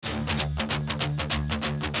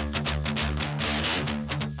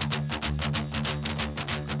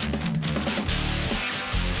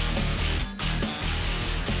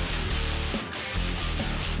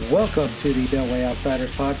Welcome to the Beltway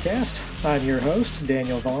Outsiders podcast. I'm your host,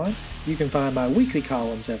 Daniel Vaughn. You can find my weekly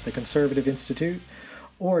columns at the Conservative Institute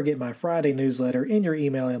or get my Friday newsletter in your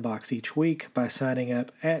email inbox each week by signing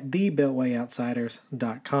up at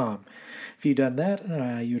thebeltwayoutsiders.com. If you've done that,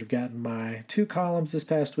 you'd have gotten my 2 columns this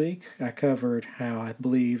past week. I covered how I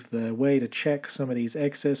believe the way to check some of these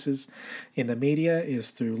excesses in the media is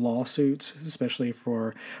through lawsuits, especially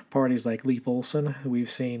for parties like Leif Olson, who we've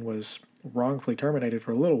seen was wrongfully terminated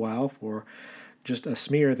for a little while for just a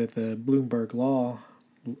smear that the Bloomberg Law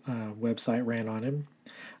website ran on him.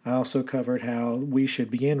 I also covered how we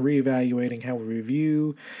should begin reevaluating how we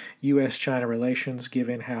review U.S.-China relations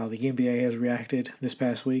given how the NBA has reacted this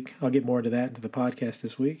past week. I'll get more into that into the podcast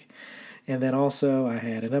this week. And then also I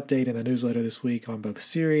had an update in the newsletter this week on both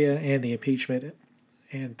Syria and the impeachment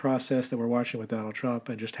and process that we're watching with Donald Trump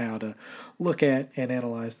and just how to look at and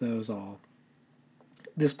analyze those all.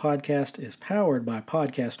 This podcast is powered by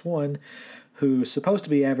Podcast One, who's supposed to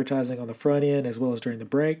be advertising on the front end as well as during the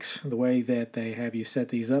breaks. The way that they have you set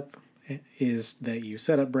these up is that you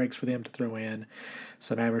set up breaks for them to throw in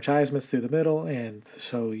some advertisements through the middle, and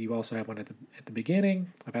so you also have one at the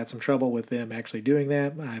beginning. I've had some trouble with them actually doing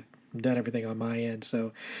that. I've done everything on my end,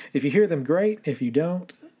 so if you hear them, great. If you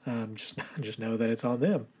don't, just know that it's on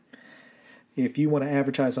them. If you want to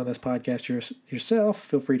advertise on this podcast yourself,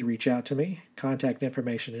 feel free to reach out to me. Contact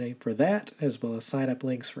information for that, as well as sign-up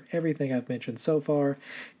links for everything I've mentioned so far,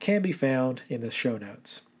 can be found in the show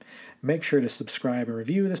notes. Make sure to subscribe and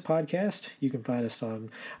review this podcast. You can find us on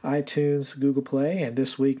iTunes, Google Play, and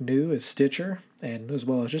this week new is Stitcher, and as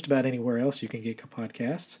well as just about anywhere else you can get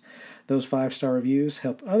podcasts. Those 5-star reviews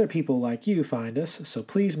help other people like you find us, so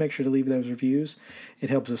please make sure to leave those reviews. It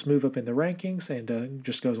helps us move up in the rankings and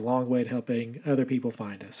just goes a long way to helping other people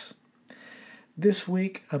find us. This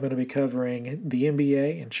week, I'm going to be covering the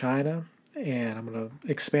NBA in China, and I'm going to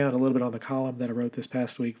expound a little bit on the column that I wrote this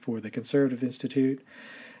past week for the Conservative Institute,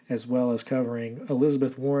 as well as covering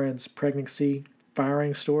Elizabeth Warren's pregnancy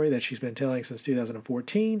firing story that she's been telling since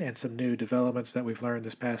 2014 and some new developments that we've learned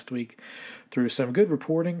this past week through some good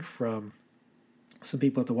reporting from some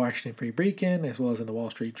people at the Washington Free Beacon as well as in the Wall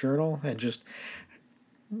Street Journal. And just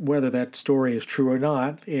whether that story is true or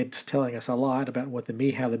not, it's telling us a lot about how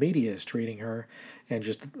the media is treating her and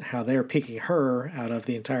just how they're picking her out of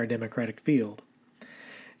the entire Democratic field.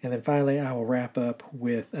 And then finally, I will wrap up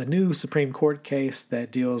with a new Supreme Court case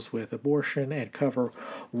that deals with abortion and cover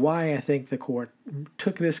why I think the court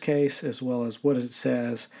took this case, as well as what it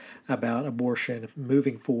says about abortion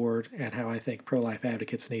moving forward and how I think pro-life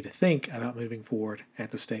advocates need to think about moving forward at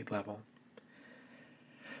the state level.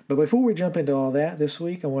 But before we jump into all that this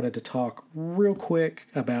week, I wanted to talk real quick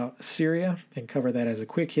about Syria and cover that as a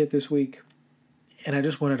quick hit this week. And I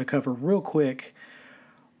just wanted to cover real quick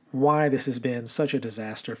why this has been such a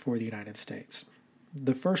disaster for the United States.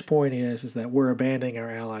 The first point is that we're abandoning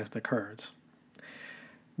our allies, the Kurds.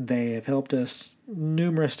 They have helped us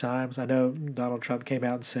numerous times. I know Donald Trump came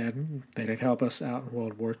out and said they'd help us out in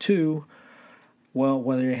World War II. Well,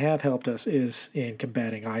 what they have helped us is in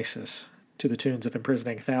combating ISIS to the tunes of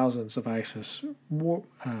imprisoning thousands of ISIS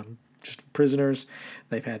just prisoners.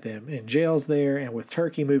 They've had them in jails there, and with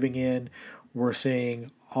Turkey moving in, we're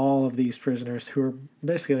seeing all of these prisoners who are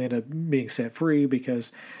basically end up being set free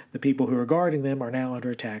because the people who are guarding them are now under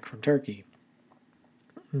attack from Turkey.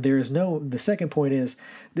 The second point is,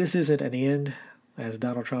 this isn't an end, as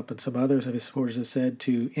Donald Trump and some others of his supporters have said,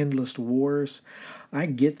 to endless wars. I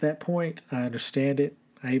get that point. I understand it.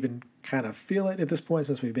 I even kind of feel it at this point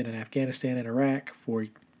since we've been in Afghanistan and Iraq for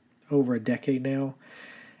over a decade now.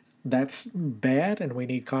 That's bad, and we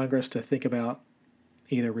need Congress to think about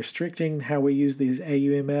either restricting how we use these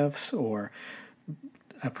AUMFs or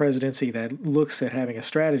a presidency that looks at having a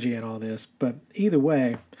strategy in all this. But either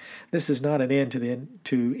way, this is not an end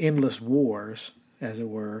to endless wars, as it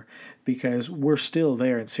were, because we're still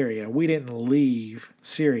there in Syria. We didn't leave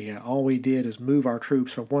Syria. All we did is move our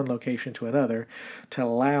troops from one location to another to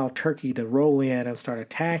allow Turkey to roll in and start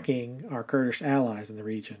attacking our Kurdish allies in the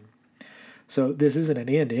region. So this isn't an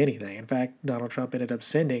end to anything. In fact, Donald Trump ended up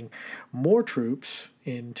sending more troops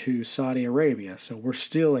into Saudi Arabia. So we're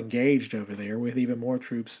still engaged over there with even more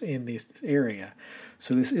troops in this area.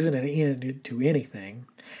 So this isn't an end to anything.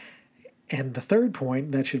 And the third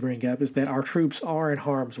point that should bring up is that our troops are in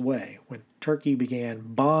harm's way. When Turkey began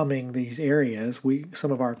bombing these areas,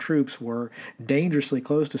 some of our troops were dangerously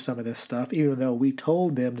close to some of this stuff, even though we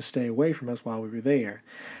told them to stay away from us while we were there.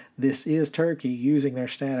 This is Turkey using their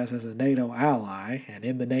status as a NATO ally and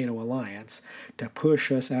in the NATO alliance to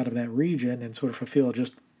push us out of that region and sort of fulfill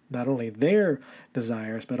just not only their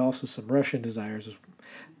desires, but also some Russian desires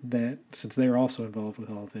that since they're also involved with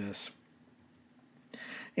all this.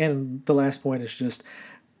 And the last point is just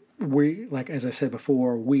like as I said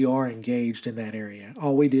before, we are engaged in that area.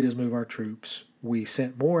 All we did is move our troops. We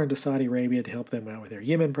sent more into Saudi Arabia to help them out with their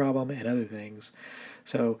Yemen problem and other things.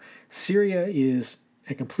 So Syria is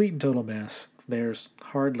a complete and total mess. There's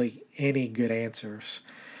hardly any good answers.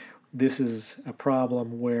 This is a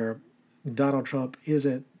problem where Donald Trump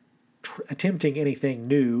isn't attempting anything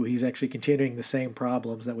new. He's actually continuing the same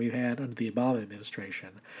problems that we've had under the Obama administration.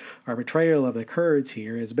 Our betrayal of the Kurds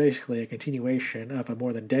here is basically a continuation of a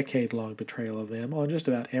more than decade-long betrayal of them on just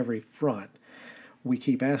about every front. We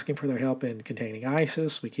keep asking for their help in containing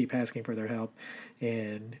ISIS. We keep asking for their help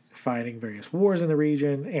in fighting various wars in the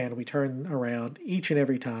region, and we turn around each and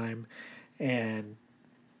every time and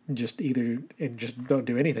just don't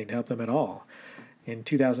do anything to help them at all. In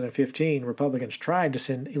 2015, Republicans tried to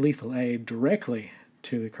send lethal aid directly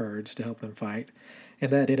to the Kurds to help them fight,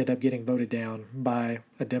 and that ended up getting voted down by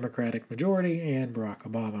a Democratic majority and Barack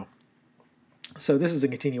Obama. So this is a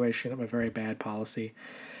continuation of a very bad policy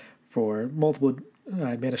for multiple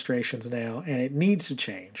administrations now, and it needs to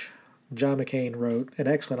change. John McCain wrote an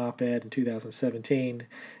excellent op-ed in 2017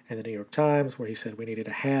 in the New York Times where he said we needed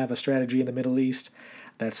to have a strategy in the Middle East.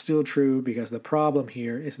 That's still true because the problem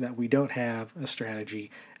here is that we don't have a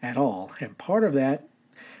strategy at all. And part of that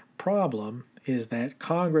problem is that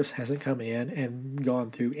Congress hasn't come in and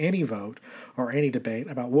gone through any vote or any debate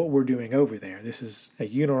about what we're doing over there. This is a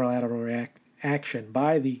unilateral action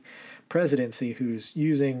by the presidency who's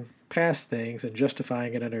using past things and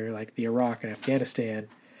justifying it under like the Iraq and Afghanistan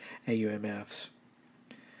AUMFs.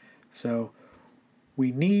 So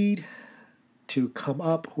we need to come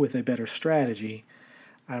up with a better strategy.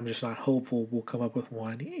 I'm just not hopeful we'll come up with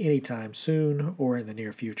one anytime soon or in the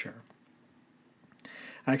near future.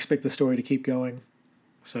 I expect the story to keep going,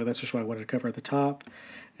 so that's just what I wanted to cover at the top,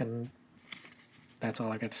 and that's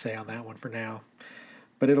all I got to say on that one for now.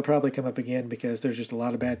 But it'll probably come up again because there's just a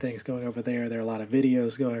lot of bad things going over there. There are a lot of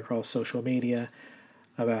videos going across social media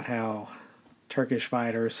about how Turkish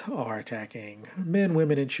fighters are attacking men,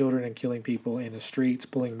 women, and children and killing people in the streets,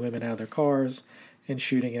 pulling women out of their cars and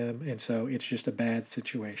shooting them. And so it's just a bad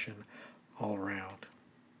situation all around.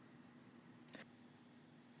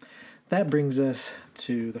 That brings us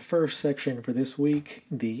to the first section for this week,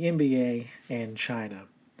 the NBA and China.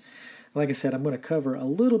 Like I said, I'm going to cover a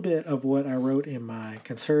little bit of what I wrote in my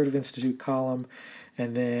Conservative Institute column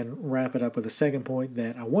and then wrap it up with a second point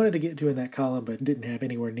that I wanted to get to in that column but didn't have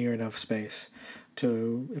anywhere near enough space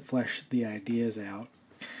to flesh the ideas out.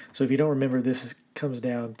 So if you don't remember, this comes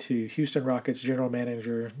down to Houston Rockets general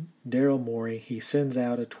manager Daryl Morey. He sends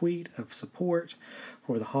out a tweet of support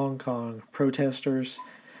for the Hong Kong protesters.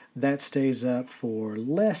 That stays up for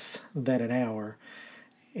less than an hour,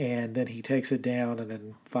 and then he takes it down and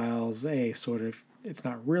then files a sort of, it's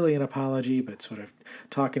not really an apology, but sort of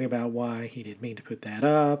talking about why he didn't mean to put that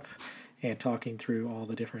up and talking through all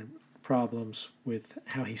the different problems with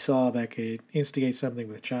how he saw that could instigate something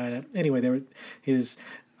with China. Anyway, his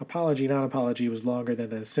apology, non-apology, was longer than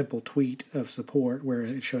the simple tweet of support where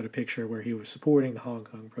it showed a picture where he was supporting the Hong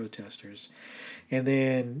Kong protesters. And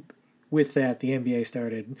then with that, the NBA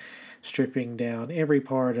started stripping down every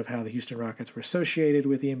part of how the Houston Rockets were associated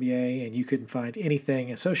with the NBA, and you couldn't find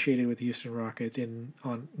anything associated with the Houston Rockets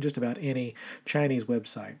on just about any Chinese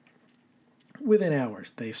website. Within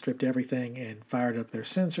hours, they stripped everything and fired up their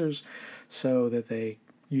censors so that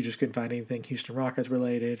you just couldn't find anything Houston Rockets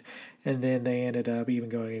related. And then they ended up even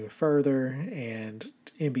going even further, and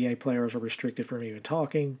NBA players were restricted from even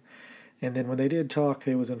talking. And then when they did talk,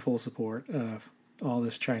 they was in full support of all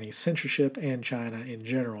this Chinese censorship and China in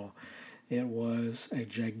general. It was a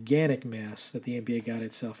gigantic mess that the NBA got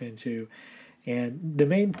itself into. And the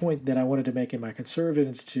main point that I wanted to make in my Conservative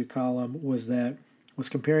Institute column was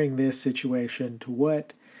comparing this situation to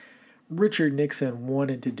what Richard Nixon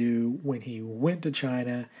wanted to do when he went to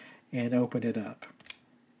China and opened it up.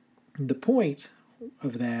 The point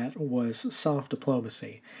of that was soft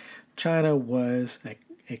diplomacy. China was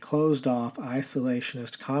a closed-off,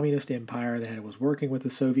 isolationist, communist empire that was working with the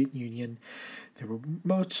Soviet Union through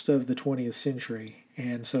most of the 20th century.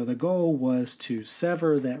 And so the goal was to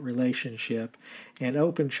sever that relationship and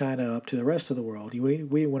open China up to the rest of the world. We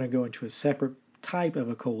didn't want to go into a separate type of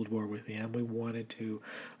a Cold War with them. We wanted to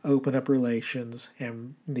open up relations,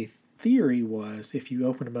 and the theory was if you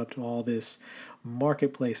open them up to all this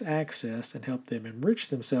marketplace access and help them enrich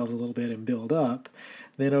themselves a little bit and build up,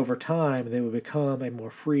 then over time they would become a more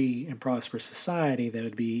free and prosperous society that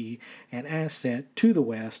would be an asset to the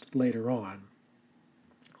West later on.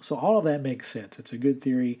 So all of that makes sense. It's a good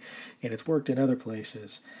theory, and it's worked in other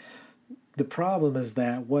places. The problem is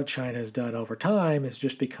that what China has done over time is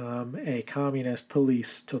just become a communist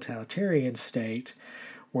police totalitarian state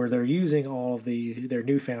where they're using all of their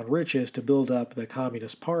newfound riches to build up the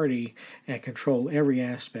Communist Party and control every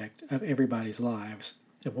aspect of everybody's lives.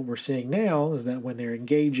 And what we're seeing now is that when they're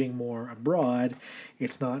engaging more abroad,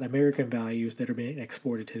 it's not American values that are being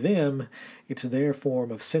exported to them, it's their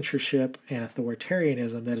form of censorship and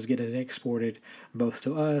authoritarianism that is getting exported both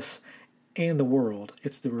to us and the world.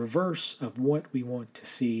 It's the reverse of what we want to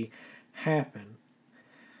see happen.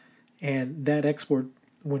 And that export,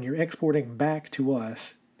 when you're exporting back to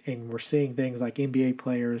us, and we're seeing things like NBA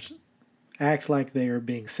players act like they are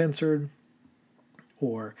being censored,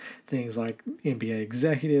 or things like NBA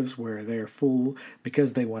executives where they're full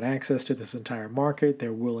because they want access to this entire market,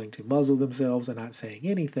 they're willing to muzzle themselves and not saying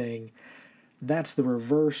anything. That's the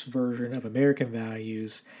reverse version of American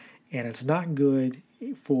values, and it's not good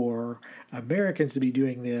for Americans to be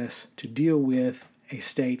doing this to deal with a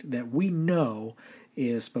state that we know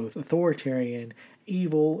is both authoritarian,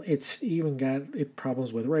 evil. It's even got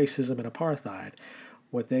problems with racism and apartheid.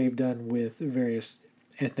 What they've done with various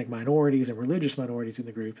ethnic minorities and religious minorities in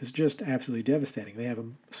the group is just absolutely devastating. They have a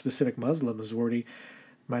specific Muslim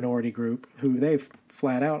minority group who they've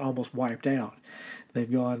flat out almost wiped out.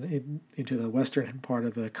 They've gone into the western part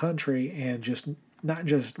of the country and just not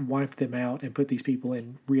just wiped them out and put these people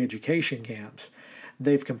in re-education camps.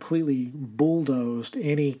 They've completely bulldozed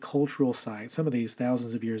any cultural site, some of these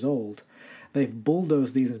thousands of years old. They've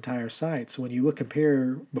bulldozed these entire sites. When you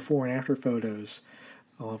compare before and after photos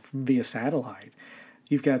via satellite,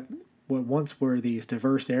 you've got what once were these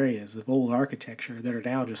diverse areas of old architecture that are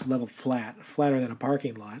now just level flatter than a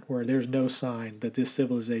parking lot, where there's no sign that this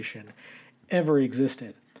civilization ever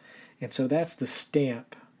existed. And so that's the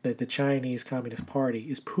stamp that the Chinese Communist Party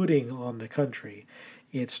is putting on the country.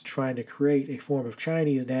 It's trying to create a form of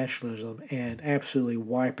Chinese nationalism and absolutely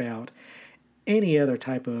wipe out any other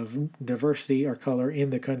type of diversity or color in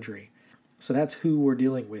the country. So that's who we're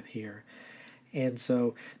dealing with here. And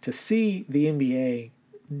so to see the NBA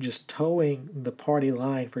just towing the party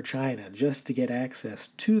line for China just to get access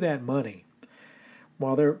to that money,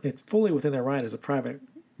 while it's fully within their right as a private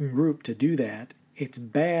group to do that, it's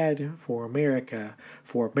bad for America,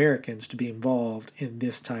 for Americans to be involved in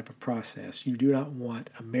this type of process. You do not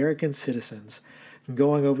want American citizens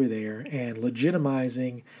going over there and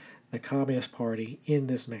legitimizing the Communist Party in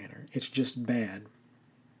this manner. It's just bad.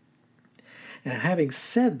 And having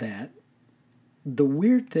said that, the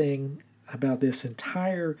weird thing about this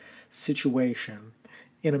entire situation,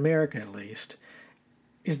 in America at least,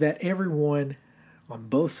 is that everyone on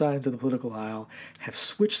both sides of the political aisle have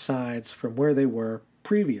switched sides from where they were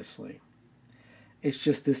previously. It's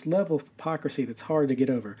just this level of hypocrisy that's hard to get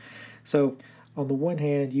over. So on the one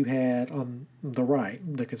hand, you had on the right,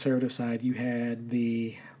 the conservative side, you had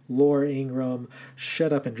the Laura Ingraham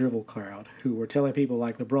shut up and dribble crowd who were telling people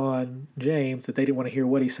like LeBron James that they didn't want to hear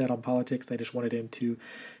what he said on politics. They just wanted him to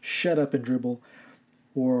shut up and dribble.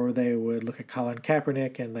 Or they would look at Colin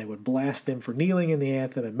Kaepernick and they would blast them for kneeling in the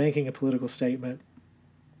anthem and making a political statement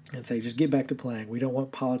and say, just get back to playing. We don't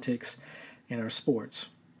want politics in our sports.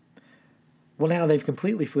 Well, now they've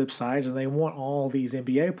completely flipped sides and they want all these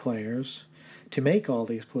NBA players to make all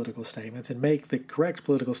these political statements and make the correct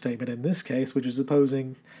political statement in this case, which is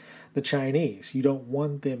opposing the Chinese. You don't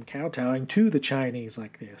want them kowtowing to the Chinese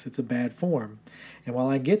like this. It's a bad form. And while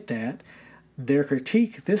I get that, their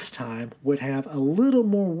critique this time would have a little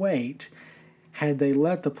more weight had they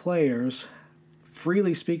let the players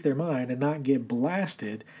freely speak their mind and not get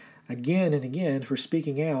blasted again and again for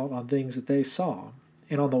speaking out on things that they saw.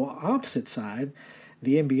 And on the opposite side,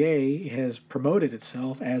 the NBA has promoted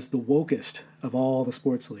itself as the wokest of all the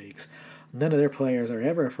sports leagues. None of their players are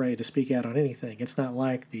ever afraid to speak out on anything. It's not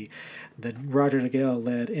like the Roger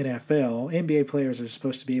Goodell-led NFL. NBA players are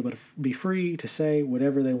supposed to be able to be free to say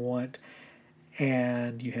whatever they want.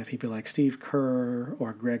 And you have people like Steve Kerr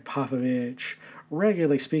or Greg Popovich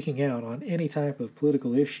regularly speaking out on any type of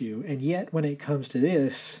political issue. And yet, when it comes to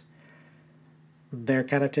this, they're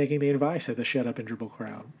kind of taking the advice of the shut up and dribble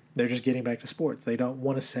crowd. They're just getting back to sports. They don't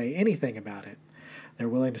want to say anything about it. They're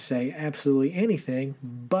willing to say absolutely anything,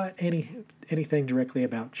 but anything directly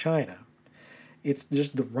about China. It's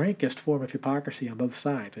just the rankest form of hypocrisy on both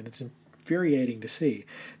sides, and it's infuriating to see.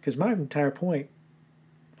 Because my entire point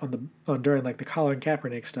during like the Colin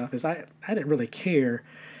Kaepernick stuff is I didn't really care.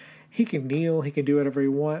 He can kneel, he can do whatever he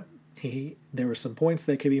wants. There were some points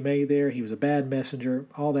that could be made there. He was a bad messenger.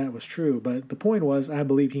 All that was true. But the point was, I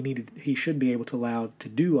believe he should be able to allow to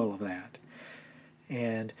do all of that.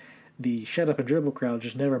 And the shut up and dribble crowd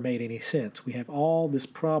just never made any sense. We have all this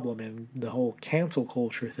problem in the whole cancel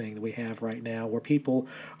culture thing that we have right now, where people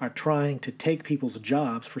are trying to take people's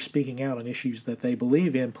jobs for speaking out on issues that they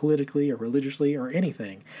believe in politically or religiously or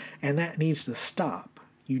anything. And that needs to stop.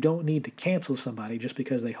 You don't need to cancel somebody just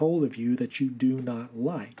because they hold a view that you do not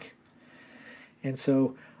like. And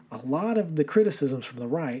so a lot of the criticisms from the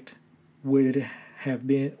right would have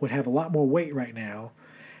a lot more weight right now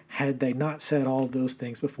had they not said all of those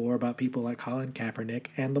things before about people like Colin Kaepernick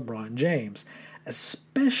and LeBron James,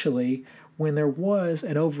 especially when there was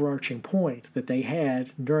an overarching point that they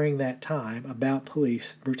had during that time about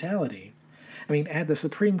police brutality. I mean, at the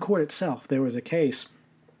Supreme Court itself, there was a case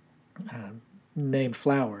named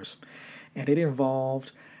Flowers, and it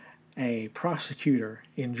involved a prosecutor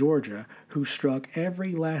in Georgia who struck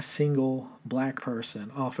every last single black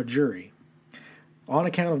person off a jury on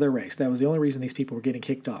account of their race. That was the only reason these people were getting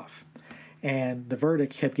kicked off. And the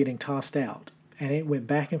verdict kept getting tossed out. And it went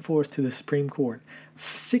back and forth to the Supreme Court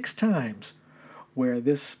 6 times where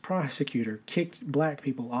this prosecutor kicked black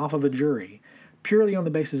people off of a jury purely on the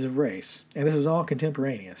basis of race. And this is all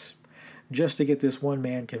contemporaneous, just to get this one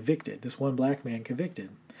man convicted, this one black man convicted.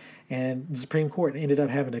 And the Supreme Court ended up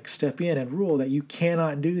having to step in and rule that you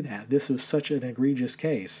cannot do that. This was such an egregious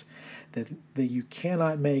case that you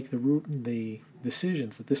cannot make the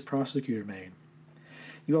decisions that this prosecutor made.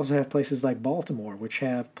 You also have places like Baltimore, which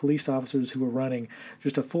have police officers who are running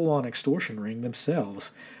just a full-on extortion ring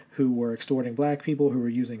themselves, who were extorting black people, who were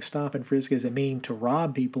using stop and frisk as a mean to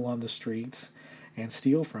rob people on the streets and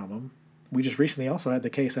steal from them. We just recently also had the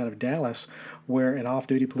case out of Dallas where an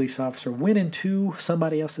off-duty police officer went into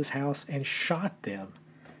somebody else's house and shot them.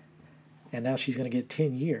 And now she's going to get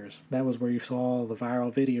 10 years. That was where you saw the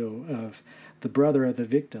viral video of the brother of the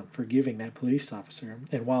victim forgiving that police officer.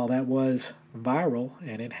 And while that was viral,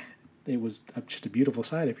 and it was just a beautiful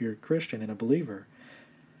sight if you're a Christian and a believer,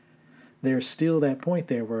 there's still that point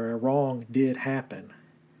there where a wrong did happen,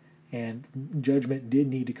 and judgment did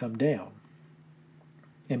need to come down.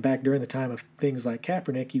 And back during the time of things like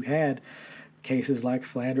Kaepernick, you had cases like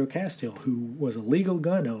Philando Castile, who was a legal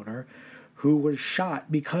gun owner, who was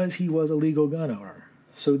shot because he was a legal gun owner.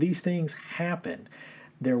 So these things happen.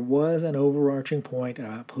 There was an overarching point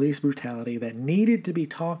about police brutality that needed to be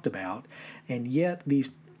talked about, and yet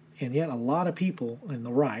a lot of people in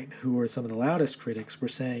the right, who were some of the loudest critics, were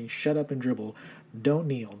saying, shut up and dribble, don't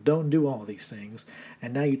kneel, don't do all these things.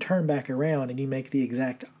 And now you turn back around and you make the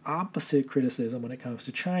exact opposite criticism when it comes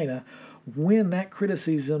to China, when that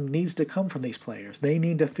criticism needs to come from these players. They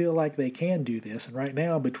need to feel like they can do this, and right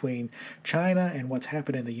now, between China and what's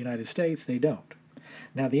happened in the United States, they don't.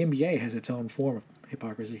 Now, the NBA has its own form of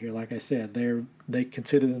hypocrisy here. Like I said, they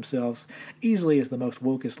consider themselves easily as the most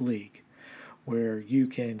wokest league, where you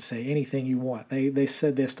can say anything you want. They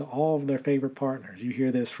said this to all of their favorite partners. You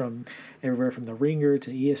hear this from everywhere from The Ringer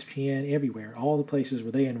to ESPN, everywhere. All the places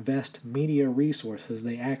where they invest media resources,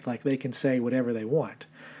 they act like they can say whatever they want.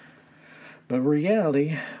 But in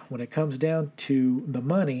reality, when it comes down to the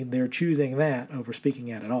money, they're choosing that over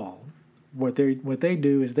speaking out at all. What they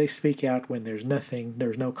do is they speak out when there's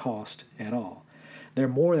no cost at all. They're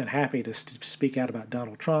more than happy to speak out about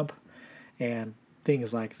Donald Trump and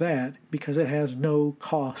things like that because it has no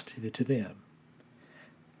cost to them.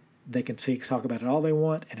 They can talk about it all they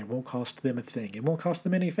want, and it won't cost them a thing. It won't cost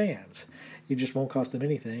them any fans. It just won't cost them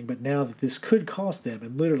anything. But now that this could cost them,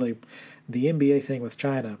 and literally the NBA thing with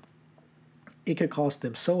China, it could cost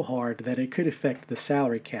them so hard that it could affect the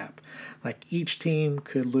salary cap. Like each team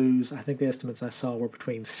could lose, I think the estimates I saw were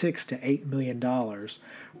between $6 to $8 million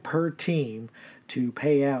per team to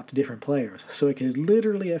pay out to different players. So it could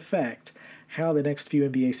literally affect how the next few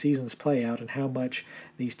NBA seasons play out and how much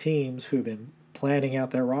these teams who have been planning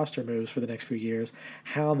out their roster moves for the next few years,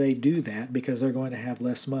 how they do that because they're going to have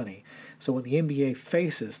less money. So when the NBA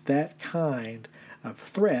faces that kind of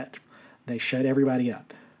threat, they shut everybody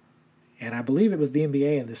up. And I believe it was the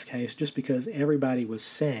NBA in this case, just because everybody was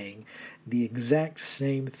saying the exact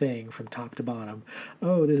same thing from top to bottom.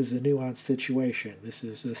 Oh, this is a nuanced situation. This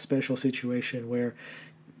is a special situation where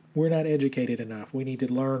we're not educated enough. We need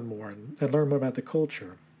to learn more and learn more about the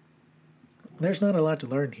culture. There's not a lot to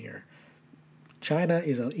learn here. China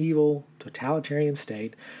is an evil, totalitarian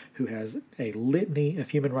state who has a litany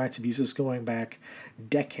of human rights abuses going back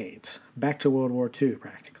decades, back to World War II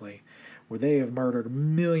practically, where they have murdered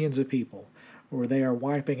millions of people, where they are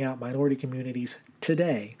wiping out minority communities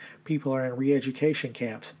today. People are in re-education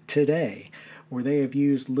camps today, where they have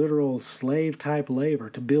used literal slave-type labor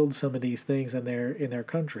to build some of these things in their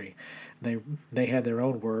country. They had their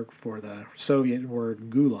own word for the Soviet word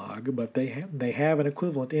gulag, but they have an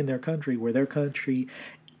equivalent in their country where their country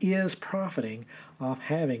is profiting off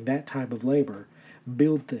having that type of labor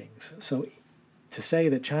build things. So to say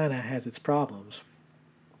that China has its problems,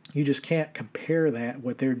 you just can't compare that,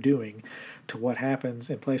 what they're doing, to what happens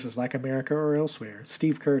in places like America or elsewhere.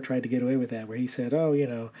 Steve Kerr tried to get away with that, where he said, "Oh, you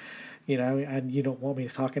don't want me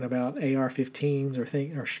talking about AR-15s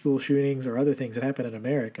or school shootings or other things that happen in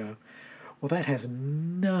America." Well, that has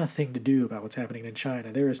nothing to do about what's happening in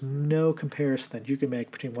China. There is no comparison that you can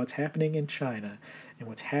make between what's happening in China and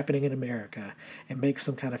what's happening in America and make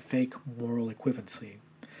some kind of fake moral equivalency.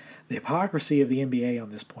 The hypocrisy of the NBA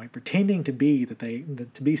on this point, pretending to be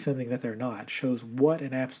something that they're not, shows what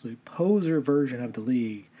an absolute poser version of the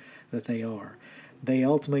league that they are. They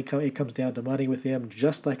ultimately it comes down to money with them,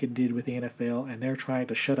 just like it did with the NFL, and they're trying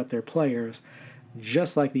to shut up their players,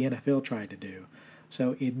 just like the NFL tried to do.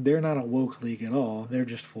 So they're not a woke league at all. They're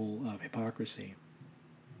just full of hypocrisy.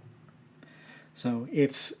 So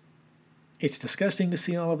it's disgusting to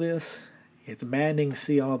see all of this. It's maddening to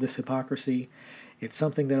see all of this hypocrisy. It's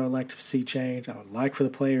something that I would like to see change. I would like for the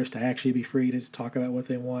players to actually be free to talk about what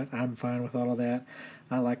they want. I'm fine with all of that.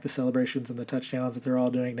 I like the celebrations and the touchdowns that they're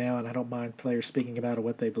all doing now, and I don't mind players speaking about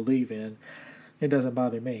what they believe in. It doesn't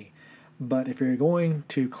bother me. But if you're going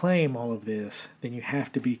to claim all of this, then you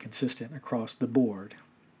have to be consistent across the board.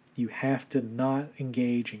 You have to not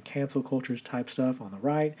engage in cancel cultures type stuff on the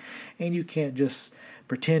right, and you can't just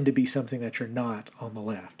pretend to be something that you're not on the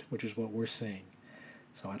left, which is what we're seeing.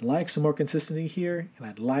 So I'd like some more consistency here, and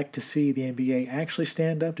I'd like to see the NBA actually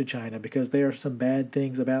stand up to China, because there are some bad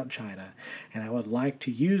things about China, and I would like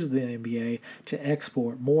to use the NBA to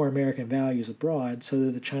export more American values abroad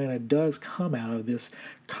so that China does come out of this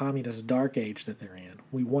communist dark age that they're in.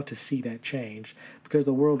 We want to see that change, because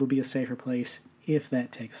the world will be a safer place if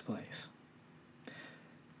that takes place.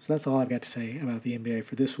 So that's all I've got to say about the NBA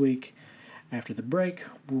for this week. After the break,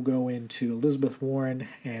 we'll go into Elizabeth Warren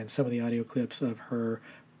and some of the audio clips of her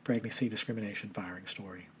pregnancy discrimination firing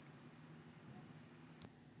story.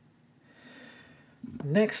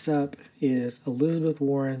 Next up is Elizabeth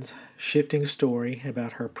Warren's shifting story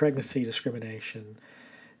about her pregnancy discrimination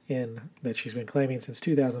that she's been claiming since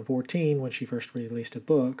 2014 when she first released a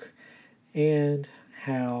book, and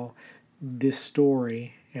how this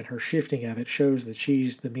story and her shifting of it shows that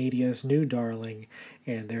she's the media's new darling,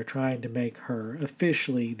 and they're trying to make her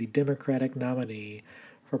officially the Democratic nominee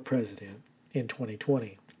for president in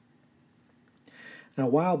 2020. Now, a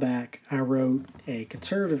while back, I wrote a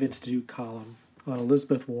Conservative Institute column on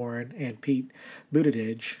Elizabeth Warren and Pete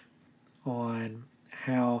Buttigieg on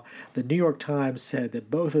how the New York Times said that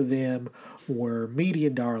both of them were media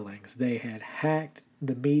darlings. They had hacked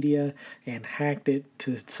the media and hacked it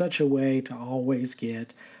to such a way to always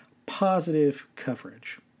get positive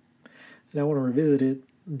coverage. And I want to revisit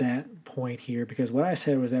that point here, because what I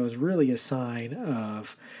said was that was really a sign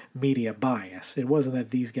of media bias. It wasn't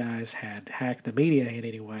that these guys had hacked the media in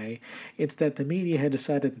any way. It's that the media had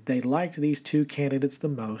decided that they liked these two candidates the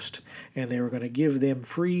most, and they were going to give them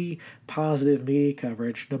free, positive media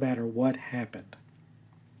coverage no matter what happened.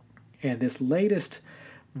 And this latest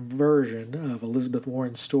version of Elizabeth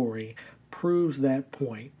Warren's story proves that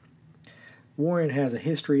point. Warren has a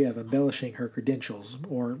history of embellishing her credentials,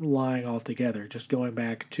 or lying altogether, just going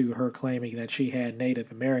back to her claiming that she had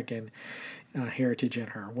Native American heritage in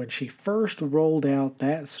her. When she first rolled out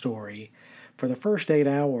that story, for the first 8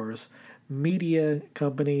 hours, media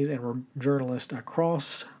companies and journalists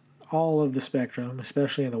across all of the spectrum,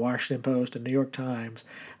 especially in the Washington Post and New York Times,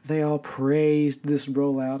 they all praised this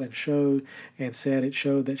rollout and said it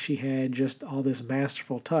showed that she had just all this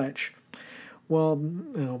masterful touch. Well,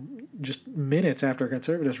 just minutes after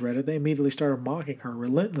conservatives read it, they immediately started mocking her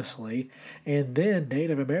relentlessly, and then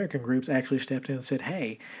Native American groups actually stepped in and said,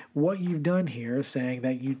 hey, what you've done here is saying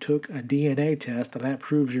that you took a DNA test and that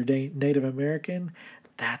proves you're Native American.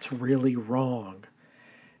 That's really wrong.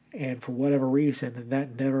 And for whatever reason,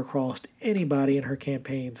 that never crossed anybody in her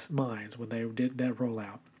campaign's minds when they did that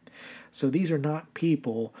rollout. So these are not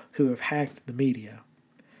people who have hacked the media.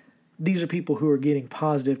 These are people who are getting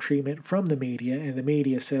positive treatment from the media, and the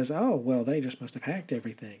media says, oh, well, they just must have hacked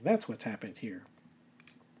everything. That's what's happened here.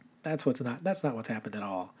 That's not what's happened at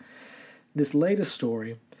all. This latest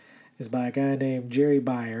story is by a guy named Jerry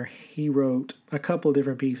Beyer. He wrote a couple of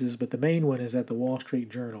different pieces, but the main one is at the Wall Street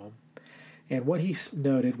Journal. And what he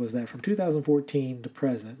noted was that from 2014 to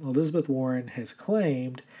present, Elizabeth Warren has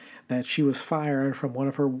claimed that she was fired from one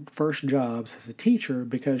of her first jobs as a teacher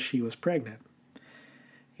because she was pregnant.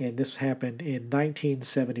 And this happened in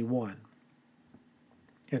 1971.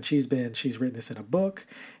 And she's written this in a book,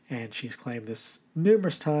 And she's claimed this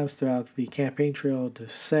numerous times throughout the campaign trail to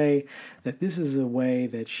say that this is a way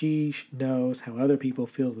that she knows how other people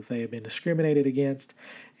feel that they have been discriminated against.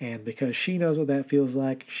 And because she knows what that feels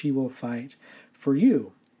like, she will fight for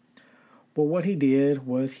you. Well, what he did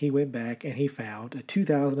was he went back and he found a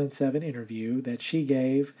 2007 interview that she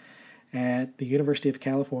gave at the University of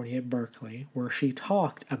California at Berkeley, where she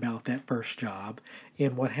talked about that first job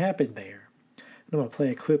and what happened there. And I'm going to play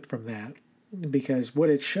a clip from that, because what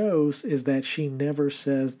it shows is that she never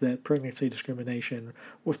says that pregnancy discrimination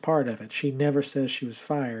was part of it. She never says she was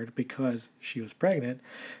fired because she was pregnant.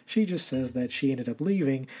 She just says that she ended up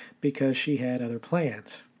leaving because she had other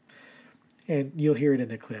plans. And you'll hear it in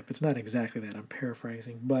the clip. It's not exactly that, I'm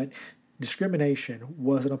paraphrasing, but discrimination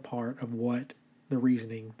wasn't a part of what the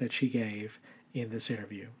reasoning that she gave in this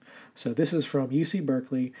interview. So this is from UC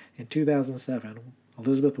Berkeley in 2007,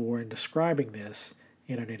 Elizabeth Warren describing this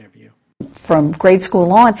in an interview. From grade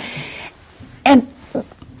school on. And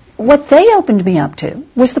what they opened me up to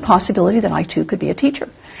was the possibility that I too could be a teacher.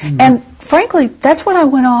 Mm-hmm. And frankly, that's when I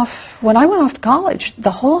went off to college.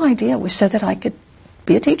 The whole idea was so that I could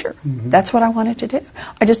be a teacher. Mm-hmm. That's what I wanted to do.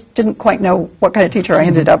 I just didn't quite know what kind of teacher I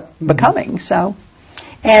ended up becoming. So,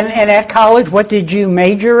 and at college, what did you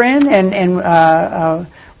major in, and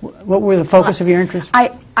what were the focus of your interest?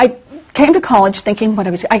 I came to college thinking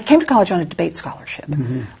I came to college on a debate scholarship.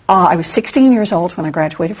 Mm-hmm. I was 16 years old when I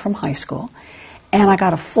graduated from high school, and I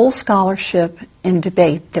got a full scholarship in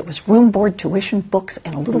debate that was room, board, tuition, books,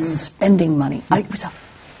 and a little spending money. It was a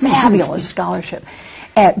fabulous scholarship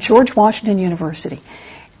at George Washington University,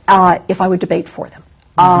 if I would debate for them.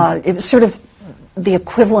 It was sort of the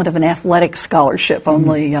equivalent of an athletic scholarship,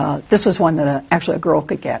 only this was one that actually a girl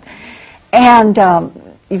could get. And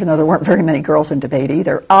even though there weren't very many girls in debate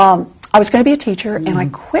either, I was going to be a teacher, and I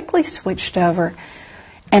quickly switched over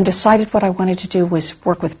and decided what I wanted to do was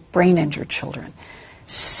work with brain-injured children.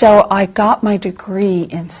 So I got my degree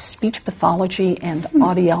in speech pathology and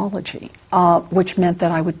audiology, which meant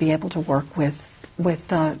that I would be able to work with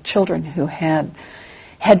children who had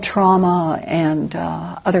head trauma and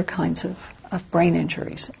other kinds of brain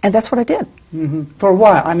injuries. And that's what I did. Mm-hmm. For a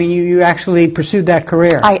while. I mean, you actually pursued that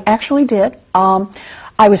career. I actually did.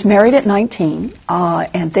 I was married at 19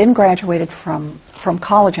 and then graduated from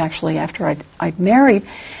college, actually, after I'd married.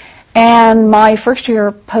 And my first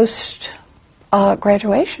year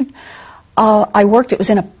post-graduation, I worked, it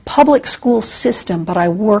was in a public school system, but I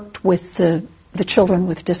worked with the children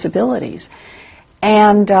with disabilities.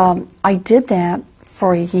 And I did that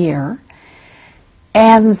for a year.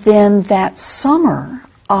 And then that summer,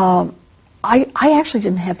 I actually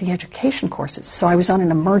didn't have the education courses, so I was on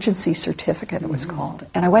an emergency certificate, it was called.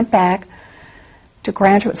 And I went back to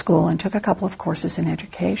graduate school and took a couple of courses in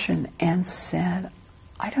education and said,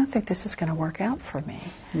 I don't think this is going to work out for me.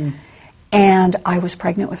 And I was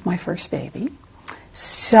pregnant with my first baby.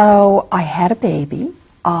 So I had a baby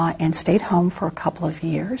and stayed home for a couple of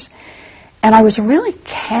years. And I was really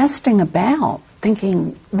casting about,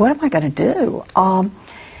 thinking, what am I going to do?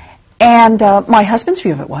 And my husband's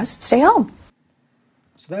view of it was, stay home.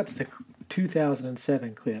 So that's the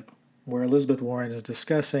 2007 clip where Elizabeth Warren is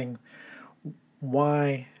discussing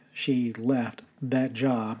why she left that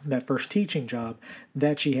job, that first teaching job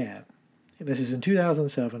that she had. This is in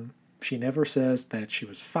 2007. She never says that she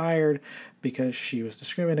was fired because she was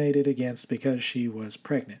discriminated against because she was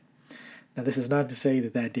pregnant. Now, this is not to say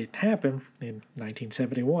that that didn't happen. In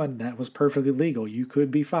 1971, that was perfectly legal. You could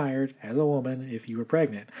be fired as a woman if you were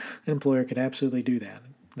pregnant. An employer could absolutely do that.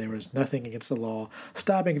 There was nothing against the law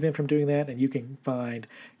stopping them from doing that, and you can find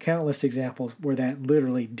countless examples where that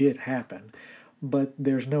literally did happen. But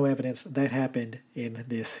there's no evidence that happened in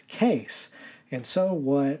this case. And so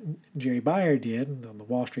what Jerry Beyer did on the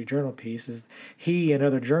Wall Street Journal piece is he and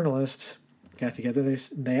other journalists got together.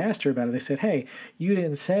 They asked her about it. They said, hey, you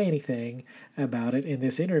didn't say anything about it in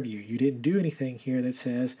this interview. You didn't do anything here that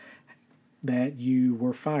says that you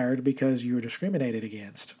were fired because you were discriminated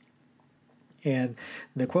against. And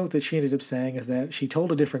the quote that she ended up saying is that she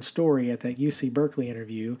told a different story at that UC Berkeley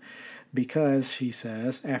interview because, she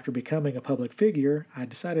says, after becoming a public figure, I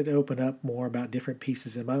decided to open up more about different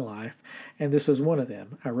pieces in my life, and this was one of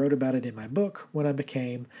them. I wrote about it in my book when I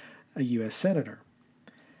became a U.S. Senator.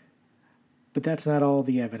 But that's not all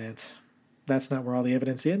the evidence. That's not where all the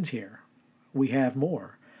evidence ends here. We have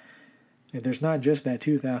more. And there's not just that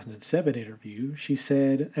 2007 interview. She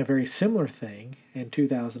said a very similar thing in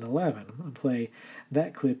 2011. I'll play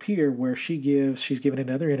that clip here where she's given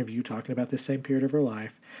another interview talking about this same period of her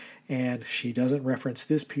life, and she doesn't reference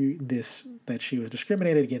this that she was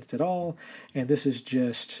discriminated against at all, and this is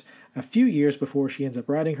just a few years before she ends up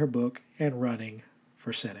writing her book and running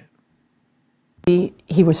for Senate.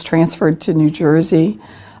 He was transferred to New Jersey.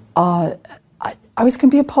 I was going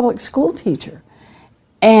to be a public school teacher,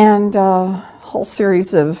 and a whole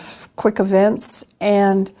series of quick events.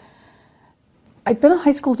 And I'd been a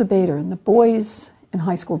high school debater, and the boys in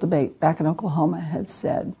high school debate back in Oklahoma had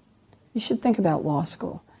said, you should think about law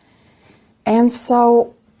school. And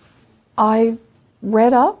so I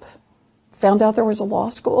read up, found out there was a law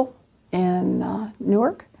school in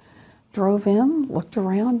Newark, drove in, looked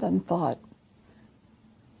around, and thought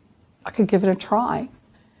I could give it a try.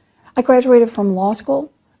 I graduated from law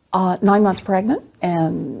school 9 months pregnant,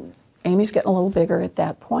 and Amy's getting a little bigger at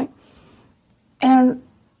that point. And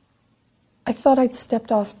I thought I'd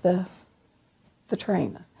stepped off the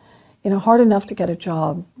train. Hard enough to get a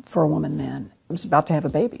job for a woman then. I was about to have a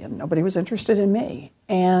baby, and nobody was interested in me.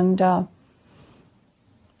 And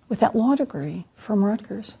with that law degree from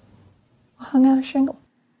Rutgers, I hung out a shingle.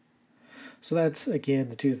 So that's, again,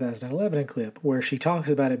 the 2011 clip where she talks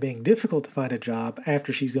about it being difficult to find a job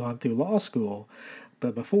after she's gone through law school.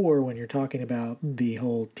 But before, when you're talking about the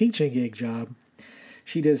whole teaching gig job,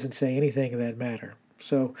 she doesn't say anything of that matter.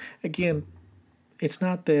 So, again, it's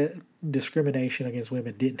not that discrimination against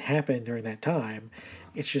women didn't happen during that time.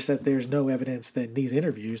 It's just that there's no evidence that in these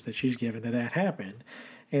interviews that she's given that happened.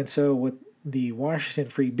 And so what the Washington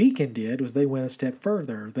Free Beacon did was they went a step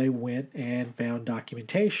further. They went and found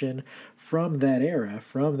documentation from that era,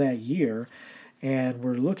 from that year, and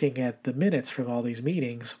were looking at the minutes from all these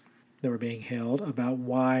meetings that were being held about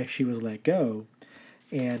why she was let go.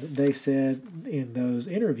 And they said in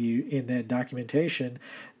that documentation,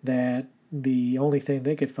 that the only thing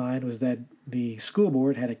they could find was that the school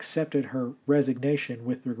board had accepted her resignation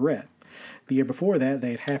with regret. The year before that,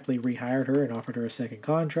 they had happily rehired her and offered her a second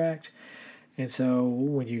contract. And so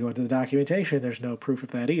when you go into the documentation, there's no proof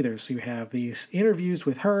of that either. So you have these interviews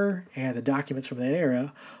with her and the documents from that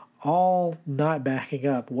era all not backing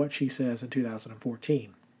up what she says in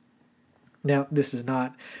 2014. Now, this is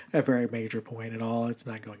not a very major point at all. It's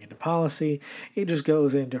not going into policy. It just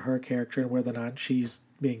goes into her character and whether or not she's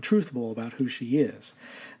being truthful about who she is.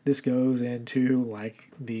 This goes into like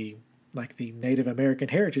the Native American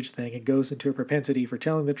heritage thing. It goes into a propensity for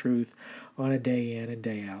telling the truth on a day in and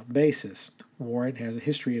day out basis. Warren has a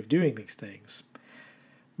history of doing these things.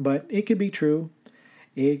 But it could be true.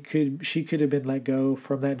 She could have been let go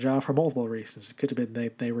from that job for multiple reasons. It could have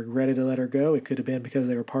been they regretted to let her go. It could have been because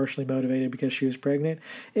they were partially motivated because she was pregnant.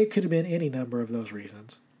 It could have been any number of those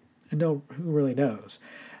reasons. And who really knows?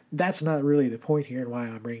 That's not really the point here and why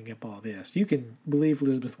I'm bringing up all this. You can believe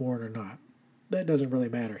Elizabeth Warren or not. That doesn't really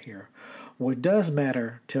matter here. What does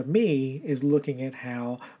matter to me is looking at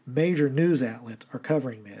how major news outlets are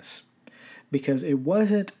covering this. Because it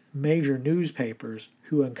wasn't major newspapers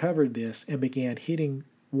who uncovered this and began hitting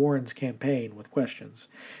Warren's campaign with questions.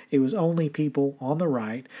 It was only people on the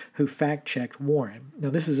right who fact-checked Warren. Now,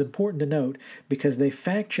 this is important to note because they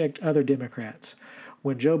fact-checked other Democrats.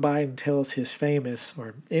 When Joe Biden tells his famous,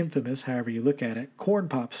 or infamous, however you look at it, corn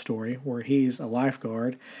pop story, where he's a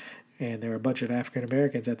lifeguard and there are a bunch of African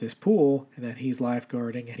Americans at this pool and that he's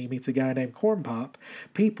lifeguarding and he meets a guy named Corn Pop,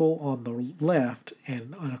 people on the left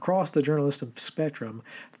and across the journalistic spectrum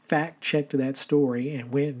fact-checked that story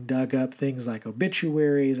and went and dug up things like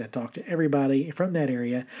obituaries and talked to everybody from that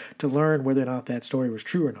area to learn whether or not that story was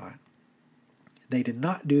true or not. They did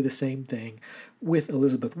not do the same thing with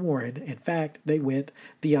Elizabeth Warren. In fact, they went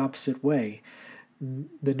the opposite way.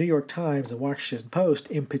 The New York Times and Washington Post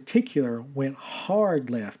in particular went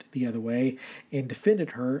hard left the other way and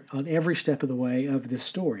defended her on every step of the way of this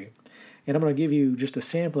story. And I'm going to give you just a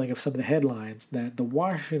sampling of some of the headlines that the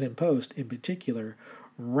Washington Post in particular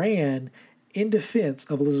ran in defense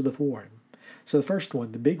of Elizabeth Warren. So the first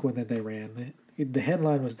one, the big one that they ran, the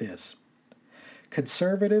headline was this: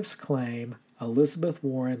 Conservatives claim Elizabeth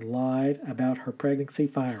Warren lied about her pregnancy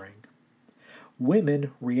firing.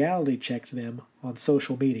 Women reality checked them on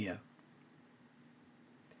social media.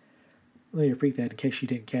 Let me repeat that in case you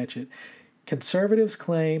didn't catch it. Conservatives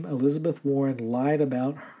claim Elizabeth Warren lied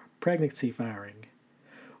about her pregnancy firing.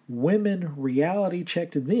 Women reality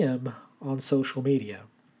checked them on social media.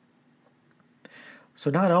 So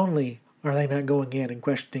not only are they not going in and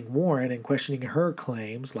questioning Warren and questioning her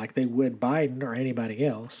claims like they would Biden or anybody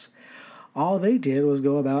else, all they did was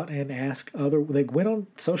go about and they went on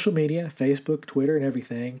social media, Facebook, Twitter, and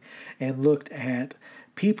everything, and looked at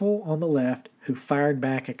people on the left who fired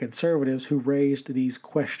back at conservatives who raised these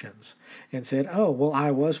questions and said, oh, well,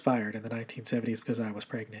 I was fired in the 1970s because I was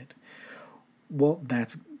pregnant. Well,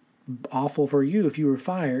 that's awful for you if you were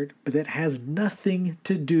fired, but that has nothing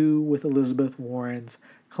to do with Elizabeth Warren's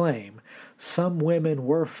claim. Some women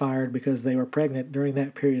were fired because they were pregnant during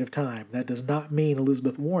that period of time. That does not mean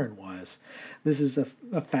Elizabeth Warren was. This is a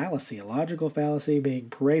fallacy, a logical fallacy being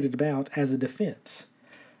paraded about as a defense.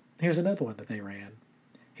 Here's another one that they ran.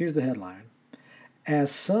 Here's the headline.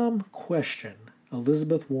 As some question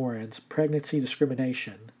Elizabeth Warren's pregnancy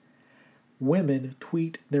discrimination, women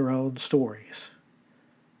tweet their own stories.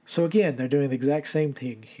 So again, they're doing the exact same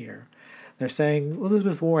thing here. They're saying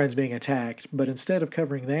Elizabeth Warren's being attacked, but instead of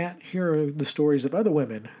covering that, here are the stories of other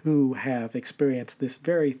women who have experienced this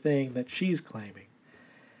very thing that she's claiming.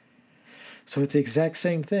 So it's the exact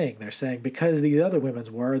same thing. They're saying because these other women's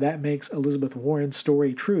were, that makes Elizabeth Warren's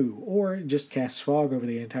story true, or it just casts fog over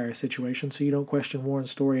the entire situation so you don't question Warren's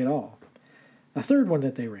story at all. A third one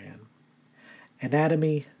that they ran.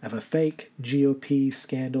 Anatomy of a fake GOP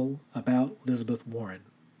scandal about Elizabeth Warren.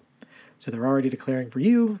 So they're already declaring for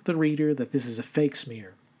you, the reader, that this is a fake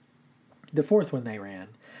smear. The fourth one they ran.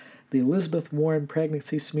 The Elizabeth Warren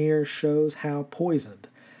pregnancy smear shows how poisoned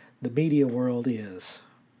the media world is.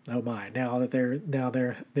 Oh my! Now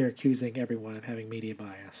they're accusing everyone of having media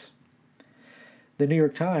bias. The New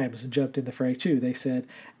York Times jumped in the fray too. They said,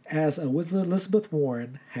 as Elizabeth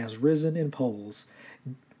Warren has risen in polls,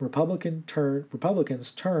 Republicans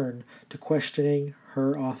turn to questioning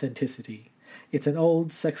her authenticity. It's an old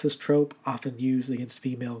sexist trope often used against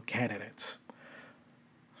female candidates.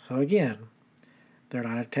 So again, they're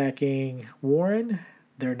not attacking Warren.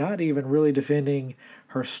 They're not even really defending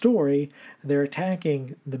her story. They're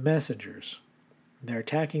attacking the messengers. They're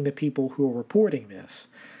attacking the people who are reporting this.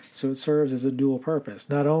 So it serves as a dual purpose.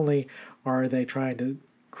 Not only are they trying to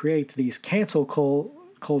create these cancel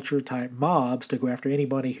culture type mobs to go after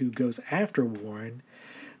anybody who goes after Warren,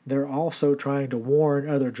 they're also trying to warn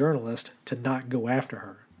other journalists to not go after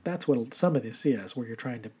her. That's what some of this is, where you're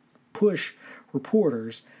trying to push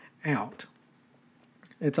reporters out.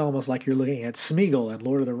 It's almost like you're looking at Smeagol in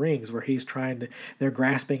Lord of the Rings, where they're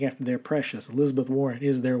grasping after their precious. Elizabeth Warren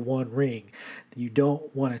is their one ring. You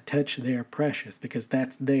don't want to touch their precious because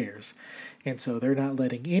that's theirs. And so they're not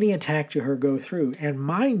letting any attack to her go through. And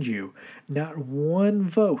mind you, not one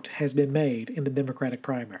vote has been made in the Democratic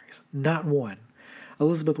primaries. Not one.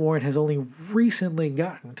 Elizabeth Warren has only recently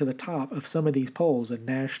gotten to the top of some of these polls in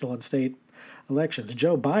national and state elections.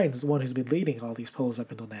 Joe Biden's the one who's been leading all these polls up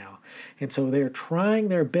until now. And so they're trying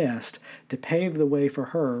their best to pave the way for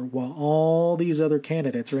her while all these other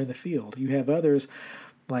candidates are in the field. You have others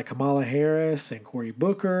like Kamala Harris and Cory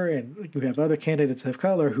Booker, and you have other candidates of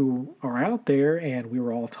color who are out there, and we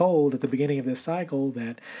were all told at the beginning of this cycle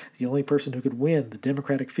that the only person who could win the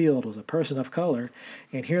Democratic field was a person of color,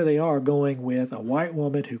 and here they are going with a white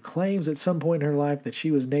woman who claims at some point in her life that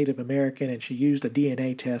she was Native American, and she used a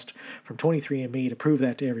DNA test from 23andMe to prove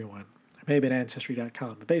that to everyone. Maybe at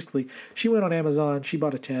Ancestry.com. But basically, she went on Amazon, she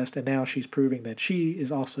bought a test, and now she's proving that she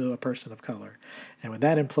is also a person of color. And when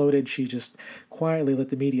that imploded, she just quietly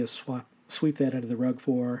let the media sweep that under the rug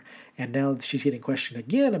for her. And now she's getting questioned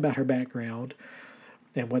again about her background.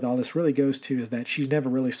 And what all this really goes to is that she's never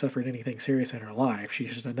really suffered anything serious in her life.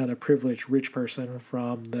 She's just another privileged rich person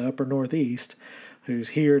from the upper Northeast who's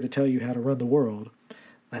here to tell you how to run the world.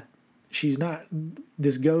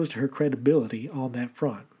 This goes to her credibility on that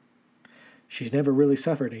front. She's never really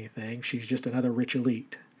suffered anything. She's just another rich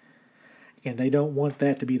elite. And they don't want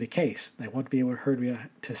that to be the case. They want to be able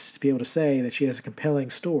to say that she has a compelling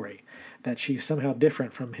story, that she's somehow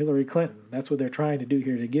different from Hillary Clinton. That's what they're trying to do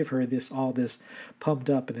here, to give her all this pumped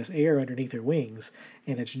up and this air underneath her wings,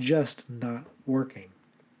 and it's just not working.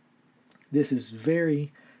 This is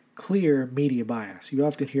very clear media bias. You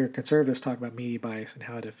often hear conservatives talk about media bias and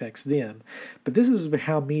how it affects them, but this is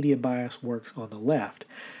how media bias works on the left.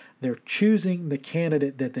 They're choosing the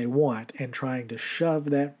candidate that they want and trying to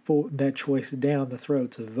shove that choice down the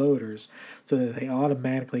throats of voters so that they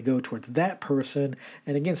automatically go towards that person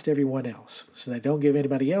and against everyone else. So they don't give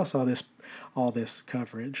anybody else all this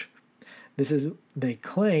coverage. They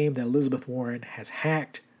claim that Elizabeth Warren has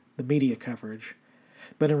hacked the media coverage,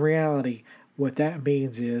 but in reality, what that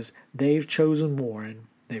means is they've chosen Warren,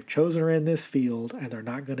 they've chosen her in this field, and they're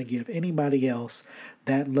not going to give anybody else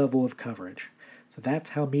that level of coverage. So that's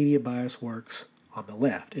how media bias works on the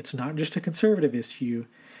left. It's not just a conservative issue.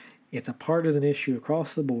 It's a partisan issue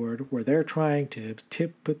across the board where they're trying to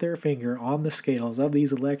put their finger on the scales of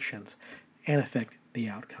these elections and affect the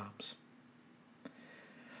outcomes.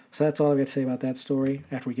 So that's all I've got to say about that story.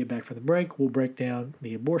 After we get back from the break, we'll break down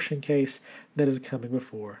the abortion case that is coming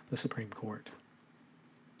before the Supreme Court.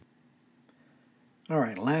 All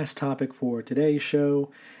right, last topic for today's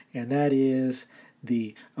show, and that is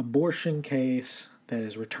the abortion case that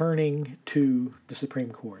is returning to the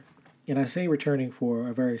Supreme Court. And I say returning for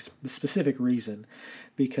a very specific reason,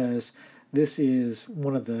 because this is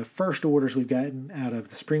one of the first orders we've gotten out of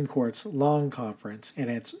the Supreme Court's long conference, and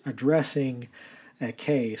it's addressing a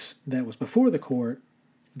case that was before the court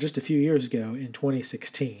just a few years ago in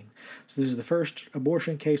 2016. So this is the first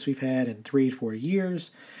abortion case we've had in 3 to 4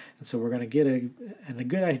 years, and so we're going to get a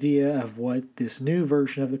good idea of what this new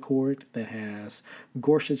version of the court that has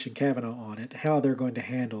Gorsuch and Kavanaugh on it, how they're going to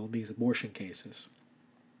handle these abortion cases.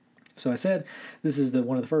 So I said this is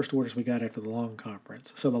one of the first orders we got after the long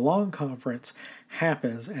conference. So the long conference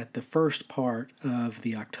happens at the first part of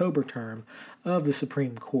the October term of the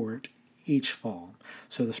Supreme Court each fall.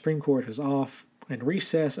 So the Supreme Court is off in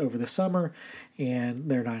recess over the summer, and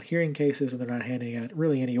they're not hearing cases, and they're not handing out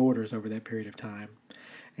really any orders over that period of time.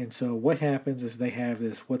 And so what happens is they have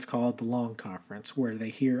this what's called the long conference, where they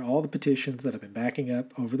hear all the petitions that have been backing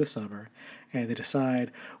up over the summer, and they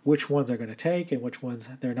decide which ones they're going to take and which ones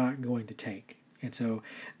they're not going to take. And so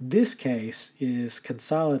this case is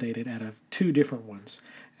consolidated out of 2 different ones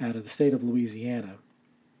out of the state of Louisiana,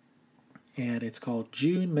 and it's called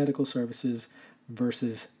June Medical Services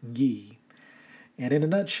versus Gee. And in a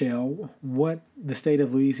nutshell, what the state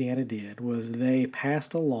of Louisiana did was they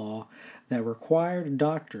passed a law that required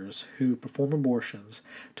doctors who perform abortions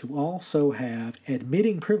to also have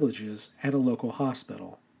admitting privileges at a local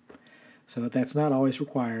hospital. So that's not always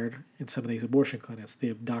required in some of these abortion clinics.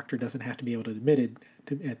 The doctor doesn't have to be able to admit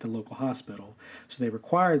it at the local hospital. So they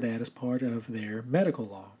required that as part of their medical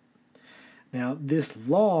law. Now, this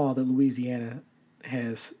law that Louisiana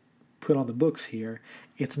has put on the books here,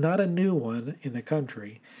 it's not a new one in the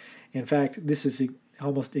country. In fact, this is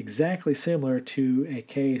almost exactly similar to a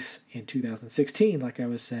case in 2016, like I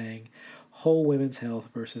was saying, Whole Women's Health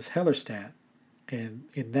versus Hellerstadt. And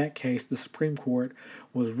in that case, the Supreme Court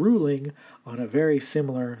was ruling on a very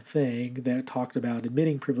similar thing that talked about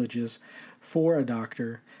admitting privileges for a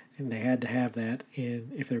doctor, and they had to have that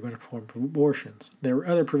if they're going to perform abortions. There were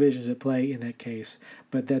other provisions at play in that case,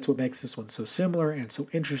 but that's what makes this one so similar and so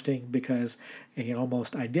interesting, because an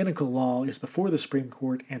almost identical law is before the Supreme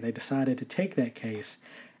Court, and they decided to take that case,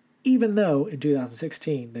 even though in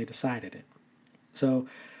 2016 they decided it. So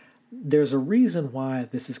there's a reason why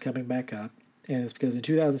this is coming back up, and it's because in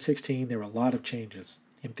 2016 there were a lot of changes.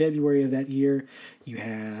 In February of that year, you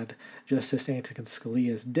had Justice Antonin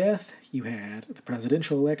Scalia's death. You had the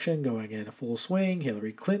presidential election going in full swing.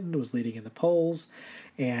 Hillary Clinton was leading in the polls.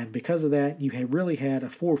 And because of that, you had really had a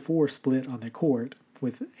 4-4 split on the court,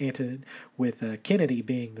 with Kennedy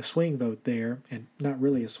being the swing vote there, and not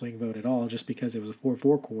really a swing vote at all, just because it was a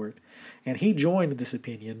 4-4 court. And he joined this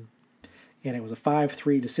opinion, and it was a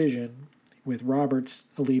 5-3 decision with Roberts,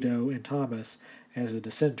 Alito, and Thomas as the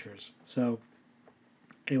dissenters. So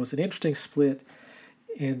it was an interesting split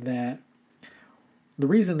in that the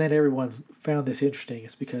reason that everyone's found this interesting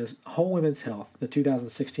is because Whole Women's Health, the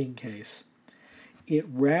 2016 case, it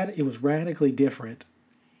was radically different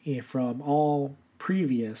from all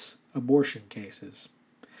previous abortion cases.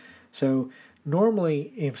 So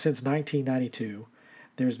normally, since 1992,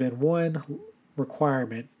 there's been one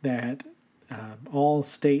requirement that all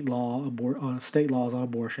state laws on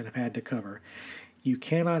abortion have had to cover. You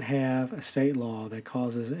cannot have a state law that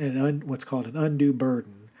causes what's called an undue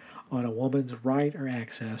burden on a woman's right or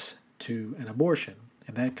access to an abortion.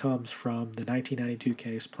 And that comes from the 1992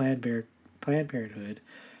 case Planned Parenthood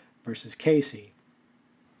versus Casey.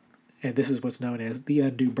 And this is what's known as the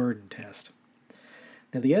undue burden test.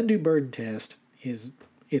 Now, the undue burden test is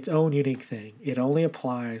its own unique thing. It only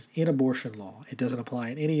applies in abortion law. It doesn't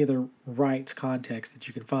apply in any other rights context that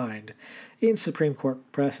you can find in Supreme Court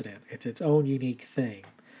precedent. It's its own unique thing.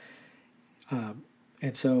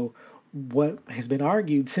 And so what has been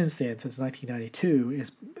argued since then, since 1992,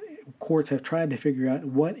 is courts have tried to figure out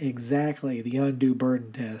what exactly the undue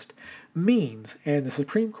burden test means. And the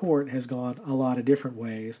Supreme Court has gone a lot of different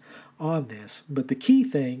ways on this. But the key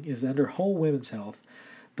thing is that under Whole Women's Health,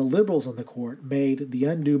 the liberals on the court made the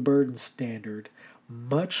undue burden standard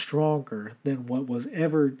much stronger than what was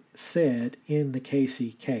ever said in the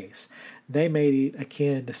Casey case. They made it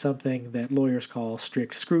akin to something that lawyers call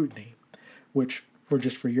strict scrutiny, which,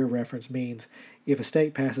 just for your reference, means if a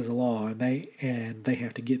state passes a law and they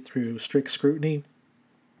have to get through strict scrutiny,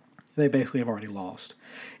 they basically have already lost.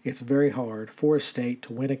 It's very hard for a state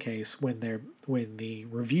to win a case when the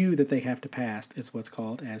review that they have to pass is what's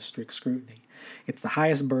called as strict scrutiny. It's the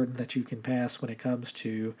highest burden that you can pass when it comes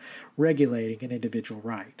to regulating an individual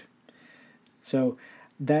right. So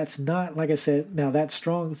that's not, like I said, now that's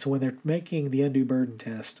strong. So when they're making the undue burden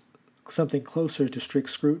test something closer to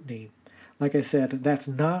strict scrutiny, like I said, that's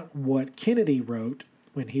not what Kennedy wrote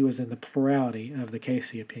when he was in the plurality of the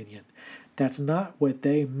Casey opinion. That's not what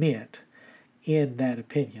they meant in that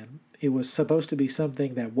opinion. It was supposed to be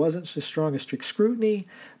something that wasn't as strong as strict scrutiny,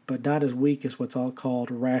 but not as weak as what's all called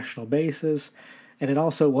a rational basis. And it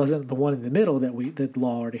also wasn't the one in the middle that the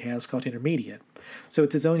law already has, called intermediate. So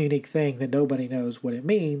it's its own unique thing that nobody knows what it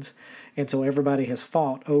means, and so everybody has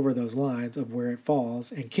fought over those lines of where it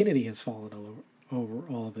falls, and Kennedy has fallen over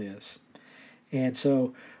all this. And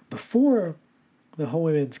so before the Whole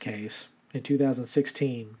Women's case in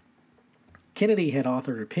 2016, Kennedy had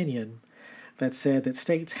authored an opinion that said that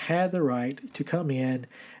states had the right to come in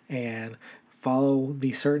and follow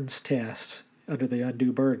these certain tests under the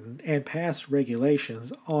undue burden and pass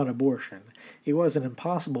regulations on abortion. It wasn't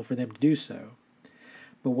impossible for them to do so.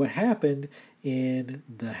 But what happened in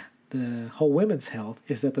the Whole Women's Health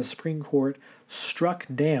is that the Supreme Court struck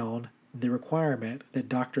down the requirement that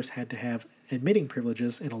doctors had to have admitting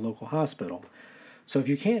privileges in a local hospital. So if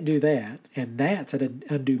you can't do that, and that's an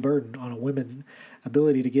undue burden on a woman's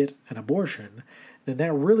ability to get an abortion, then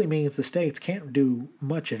that really means the states can't do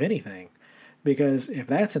much of anything. Because if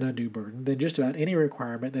that's an undue burden, then just about any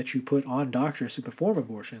requirement that you put on doctors to perform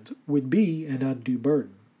abortions would be an undue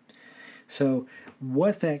burden. So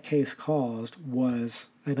what that case caused was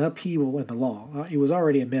an upheaval in the law. It was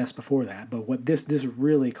already a mess before that, but what this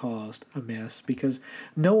really caused a mess, because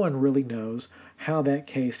no one really knows how that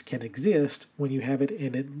case can exist when you have it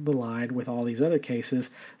in the line with all these other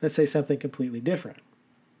cases that say something completely different.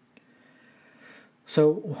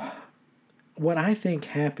 So what I think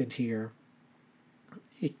happened here,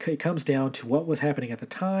 it comes down to what was happening at the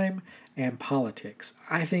time and politics.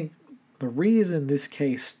 I think the reason this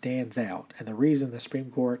case stands out and the reason the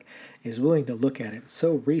Supreme Court is willing to look at it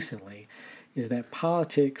so recently is that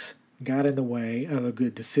politics got in the way of a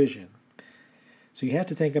good decision. So you have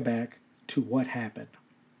to think back to what happened.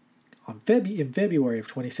 In February of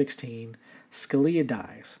 2016, Scalia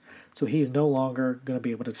dies. So he's no longer going to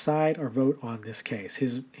be able to decide or vote on this case.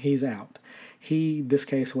 He's out. This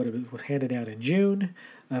case was handed down in June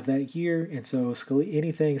of that year, and so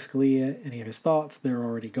Scalia, any of his thoughts, they're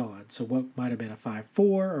already gone. So what might have been a 5-4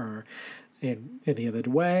 or in the other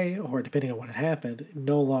way, or depending on what had happened,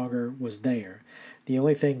 no longer was there. The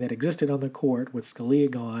only thing that existed on the court with Scalia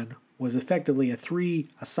gone was effectively a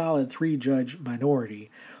solid 3-judge minority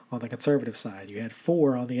on the conservative side. You had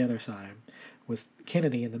 4 on the other side, with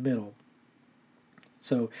Kennedy in the middle.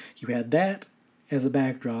 So you had that as a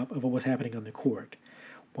backdrop of what was happening on the court.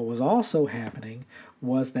 What was also happening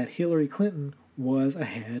was that Hillary Clinton was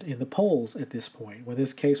ahead in the polls at this point. When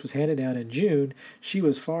this case was handed down in June, she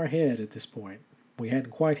was far ahead at this point. We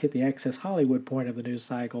hadn't quite hit the Access Hollywood point of the news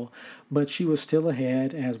cycle, but she was still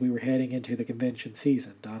ahead as we were heading into the convention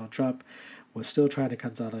season. Donald Trump was still trying to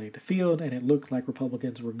consolidate the field, and it looked like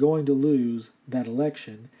Republicans were going to lose that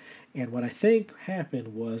election. And what I think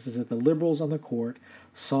happened is that the liberals on the court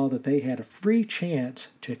saw that they had a free chance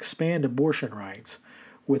to expand abortion rights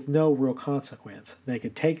with no real consequence. They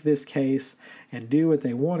could take this case and do what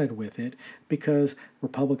they wanted with it because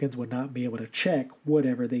Republicans would not be able to check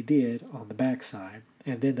whatever they did on the backside.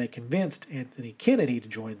 And then they convinced Anthony Kennedy to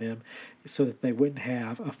join them so that they wouldn't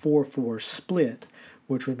have a 4-4 split,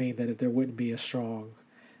 which would mean that there wouldn't be a strong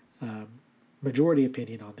majority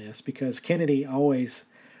opinion on this, because Kennedy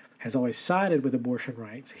has always sided with abortion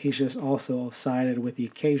rights. He's just also sided with the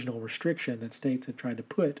occasional restriction that states have tried to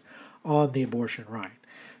put on the abortion right.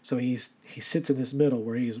 So he sits in this middle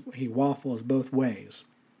where he waffles both ways,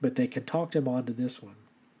 but they can talk him onto this one.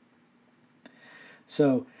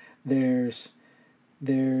 So there's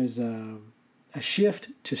a shift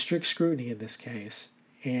to strict scrutiny in this case,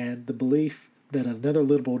 and the belief that another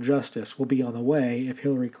liberal justice will be on the way if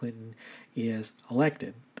Hillary Clinton is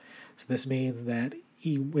elected. So this means that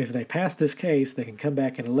if they pass this case, they can come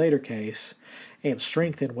back in a later case and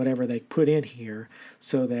strengthen whatever they put in here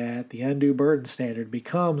so that the undue burden standard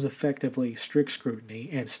becomes effectively strict scrutiny,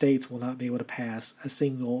 and states will not be able to pass a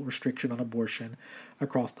single restriction on abortion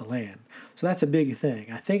across the land. So that's a big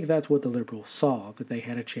thing. I think that's what the liberals saw that they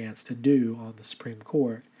had a chance to do on the Supreme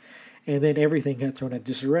Court. And then everything got thrown into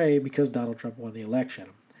disarray because Donald Trump won the election.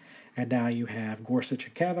 And now you have Gorsuch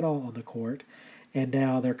and Kavanaugh on the court, and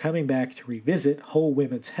now they're coming back to revisit Whole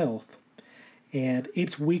Women's Health. And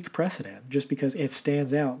it's weak precedent just because it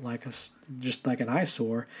stands out just like an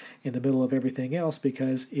eyesore in the middle of everything else,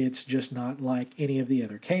 because it's just not like any of the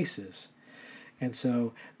other cases. And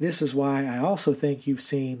so this is why I also think you've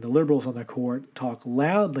seen the liberals on the court talk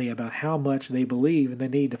loudly about how much they believe in the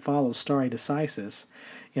need to follow stare decisis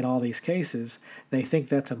in all these cases. They think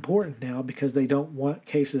that's important now because they don't want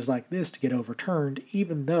cases like this to get overturned,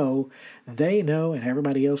 even though they know and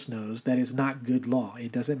everybody else knows that it's not good law.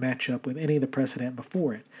 It doesn't match up with any of the precedent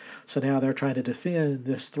before it. So now they're trying to defend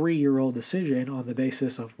this 3-year-old decision on the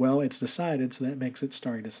basis of, well, it's decided, so that makes it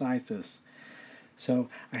stare decisis. So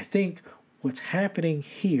I think what's happening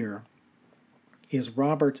here is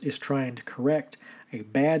Roberts is trying to correct a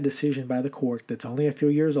bad decision by the court that's only a few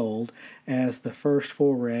years old as the first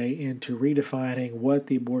foray into redefining what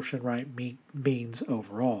the abortion right means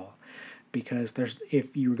overall. Because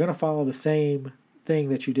if you were going to follow the same thing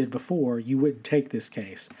that you did before, you wouldn't take this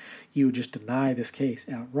case. You would just deny this case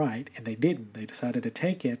outright, and they didn't. They decided to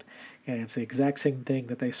take it, and it's the exact same thing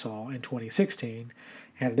that they saw in 2016.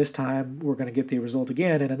 And this time, we're going to get the result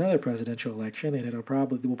again in another presidential election, and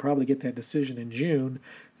we'll probably get that decision in June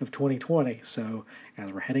of 2020. So,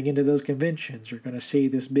 as we're heading into those conventions, you're going to see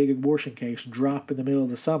this big abortion case drop in the middle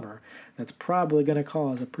of the summer. That's probably going to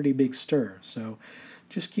cause a pretty big stir. So,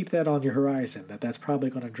 just keep that on your horizon, that's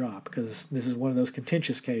probably going to drop, because this is one of those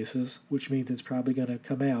contentious cases, which means it's probably going to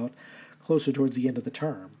come out closer towards the end of the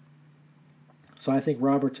term. So I think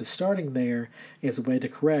Roberts is starting there as a way to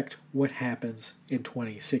correct what happens in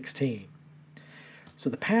 2016. So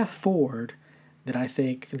the path forward that I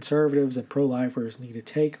think conservatives and pro-lifers need to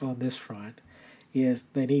take on this front is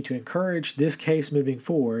they need to encourage this case moving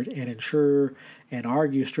forward and ensure and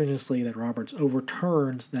argue stringently that Roberts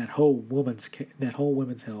overturns that whole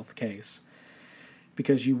women's health case.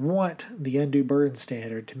 Because you want the undue burden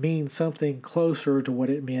standard to mean something closer to what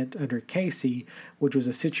it meant under Casey, which was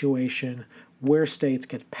a situation where states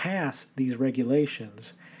could pass these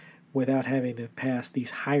regulations without having to pass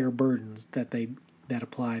these higher burdens that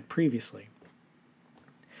applied previously.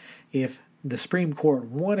 If the Supreme Court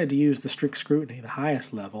wanted to use the strict scrutiny, the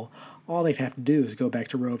highest level, all they'd have to do is go back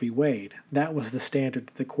to Roe v. Wade. That was the standard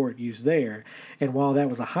that the court used there. And while that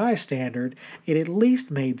was a high standard, it at least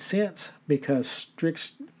made sense because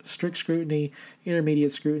strict scrutiny,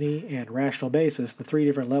 intermediate scrutiny, and rational basis, the 3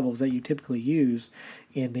 different levels that you typically use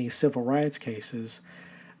in these civil rights cases,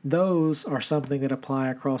 those are something that apply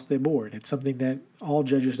across the board. It's something that all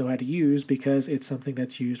judges know how to use because it's something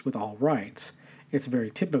that's used with all rights. It's very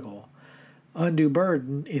typical. Undue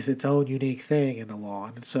burden is its own unique thing in the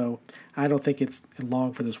law, and so I don't think it's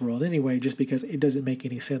long for this world anyway, just because it doesn't make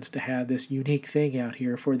any sense to have this unique thing out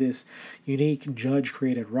here for this unique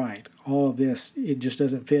judge-created right. All of this, it just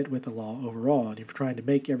doesn't fit with the law overall, and if you're trying to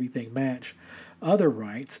make everything match other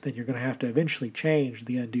rights, then you're going to have to eventually change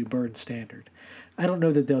the undue burden standard. I don't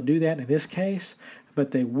know that they'll do that in this case,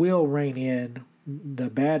 but they will rein in the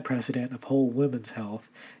bad precedent of whole women's health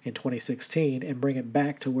in 2016 and bring it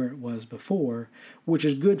back to where it was before, which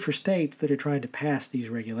is good for states that are trying to pass these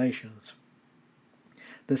regulations.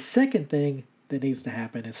 The second thing that needs to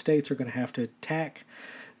happen is states are going to have to attack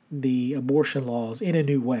the abortion laws in a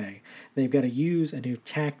new way. They've got to use a new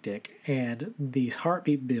tactic, and these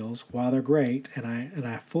heartbeat bills, while they're great, and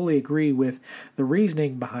I fully agree with the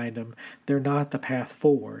reasoning behind them, they're not the path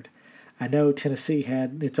forward. I know Tennessee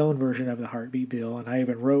had its own version of the heartbeat bill, and I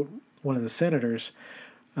even wrote one of the senators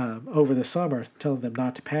over the summer telling them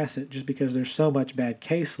not to pass it just because there's so much bad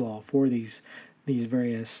case law for these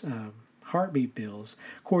various heartbeat bills.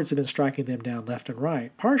 Courts have been striking them down left and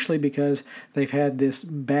right, partially because they've had this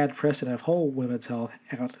bad precedent of whole women's health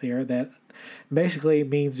out there that basically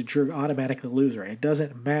means that you're automatically a loser. It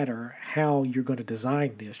doesn't matter how you're going to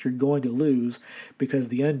design this. You're going to lose because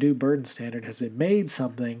the undue burden standard has been made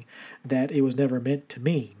something that it was never meant to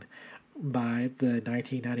mean by the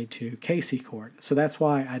 1992 Casey court. So that's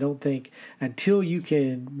why I don't think until you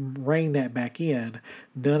can rein that back in,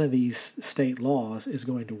 none of these state laws is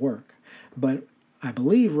going to work. But I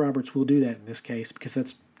believe Roberts will do that in this case because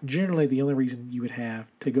that's generally the only reason you would have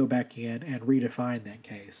to go back in and redefine that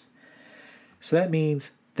case. So that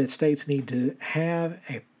means that states need to have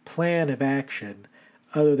a plan of action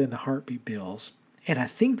other than the heartbeat bills. And I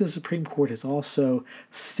think the Supreme Court has also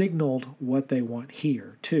signaled what they want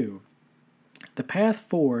here, too. The path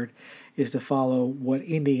forward is to follow what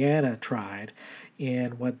Indiana tried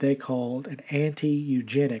in what they called an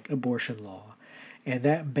anti-eugenic abortion law. And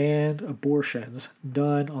that banned abortions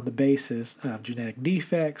done on the basis of genetic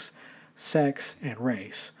defects, sex, and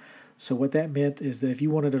race. So what that meant is that if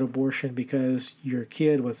you wanted an abortion because your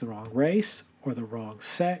kid was the wrong race or the wrong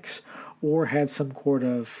sex or had some sort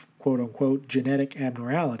of quote-unquote genetic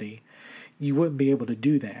abnormality, you wouldn't be able to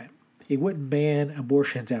do that. It wouldn't ban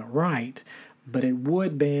abortions outright, but it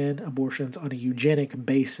would ban abortions on a eugenic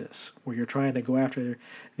basis, where you're trying to go after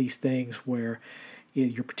these things where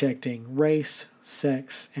you're protecting race,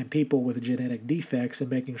 sex, and people with genetic defects and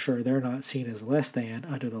making sure they're not seen as less than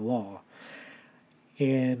under the law.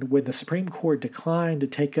 And when the Supreme Court declined to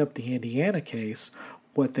take up the Indiana case,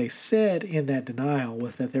 what they said in that denial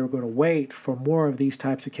was that they were going to wait for more of these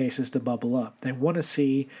types of cases to bubble up. They want to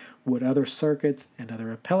see what other circuits and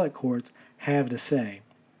other appellate courts have to say.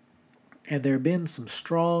 And there have been some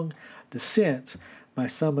strong dissents by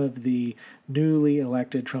some of the newly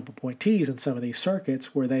elected Trump appointees in some of these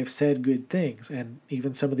circuits where they've said good things, and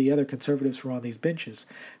even some of the other conservatives who are on these benches,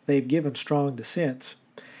 they've given strong dissents.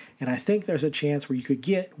 And I think there's a chance where you could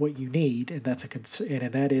get what you need, and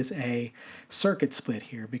that is a circuit split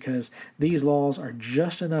here, because these laws are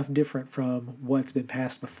just enough different from what's been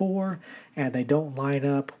passed before, and they don't line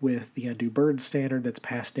up with the undue burden standard that's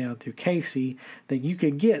passed down through Casey, that you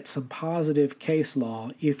could get some positive case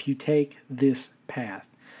law if you take this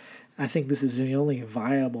path. I think this is the only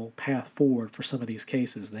viable path forward for some of these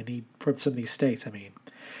cases. For some of these states,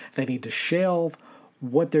 they need to shelve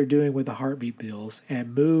what they're doing with the heartbeat bills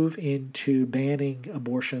and move into banning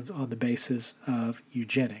abortions on the basis of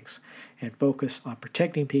eugenics and focus on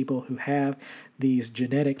protecting people who have these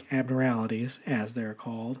genetic abnormalities, as they're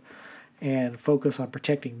called, and focus on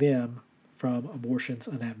protecting them from abortions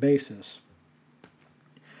on that basis.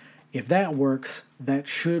 If that works, that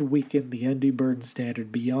should weaken the undue burden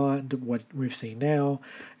standard beyond what we've seen now,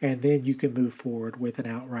 and then you can move forward with an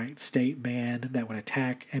outright state ban that would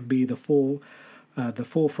attack and be the full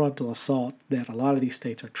frontal assault that a lot of these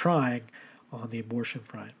states are trying on the abortion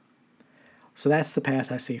front. So that's the path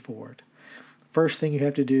I see forward. First thing you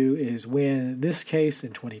have to do is win this case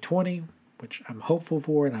in 2020, which I'm hopeful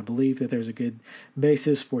for, and I believe that there's a good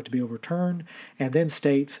basis for it to be overturned. And then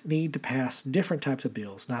states need to pass different types of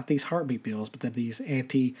bills, not these heartbeat bills, but then these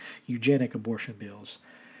anti-eugenic abortion bills.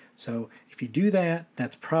 So if you do that,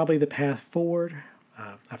 that's probably the path forward.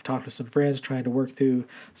 I've talked to some friends trying to work through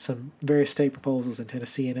some various state proposals in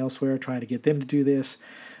Tennessee and elsewhere, trying to get them to do this.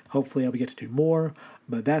 Hopefully I'll get to do more,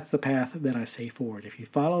 but that's the path that I see forward. If you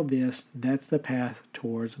follow this, that's the path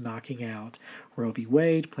towards knocking out Roe v.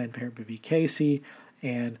 Wade, Planned Parenthood v. Casey,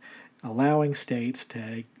 and allowing states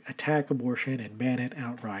to attack abortion and ban it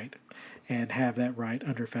outright and have that right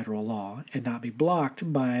under federal law and not be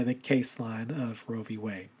blocked by the case line of Roe v.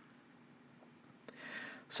 Wade.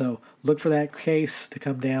 So look for that case to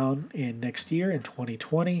come down in next year in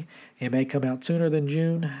 2020. It may come out sooner than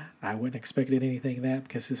June. I wouldn't expect anything of that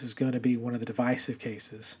because this is going to be one of the divisive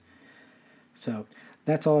cases. So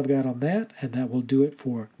that's all I've got on that, and that will do it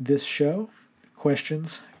for this show.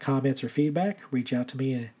 Questions, comments, or feedback, reach out to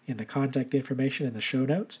me in the contact information in the show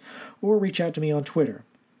notes, or reach out to me on Twitter,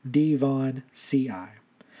 DVonCI.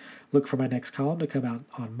 Look for my next column to come out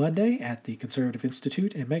on Monday at the Conservative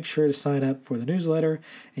Institute, and make sure to sign up for the newsletter,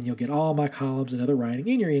 and you'll get all my columns and other writing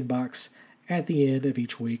in your inbox at the end of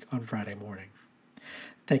each week on Friday morning.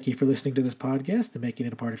 Thank you for listening to this podcast and making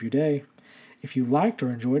it a part of your day. If you liked or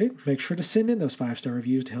enjoyed it, make sure to send in those 5-star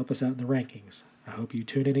reviews to help us out in the rankings. I hope you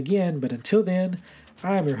tune in again, but until then,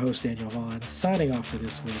 I'm your host, Daniel Vaughn, signing off for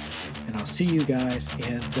this week, and I'll see you guys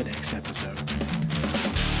in the next episode.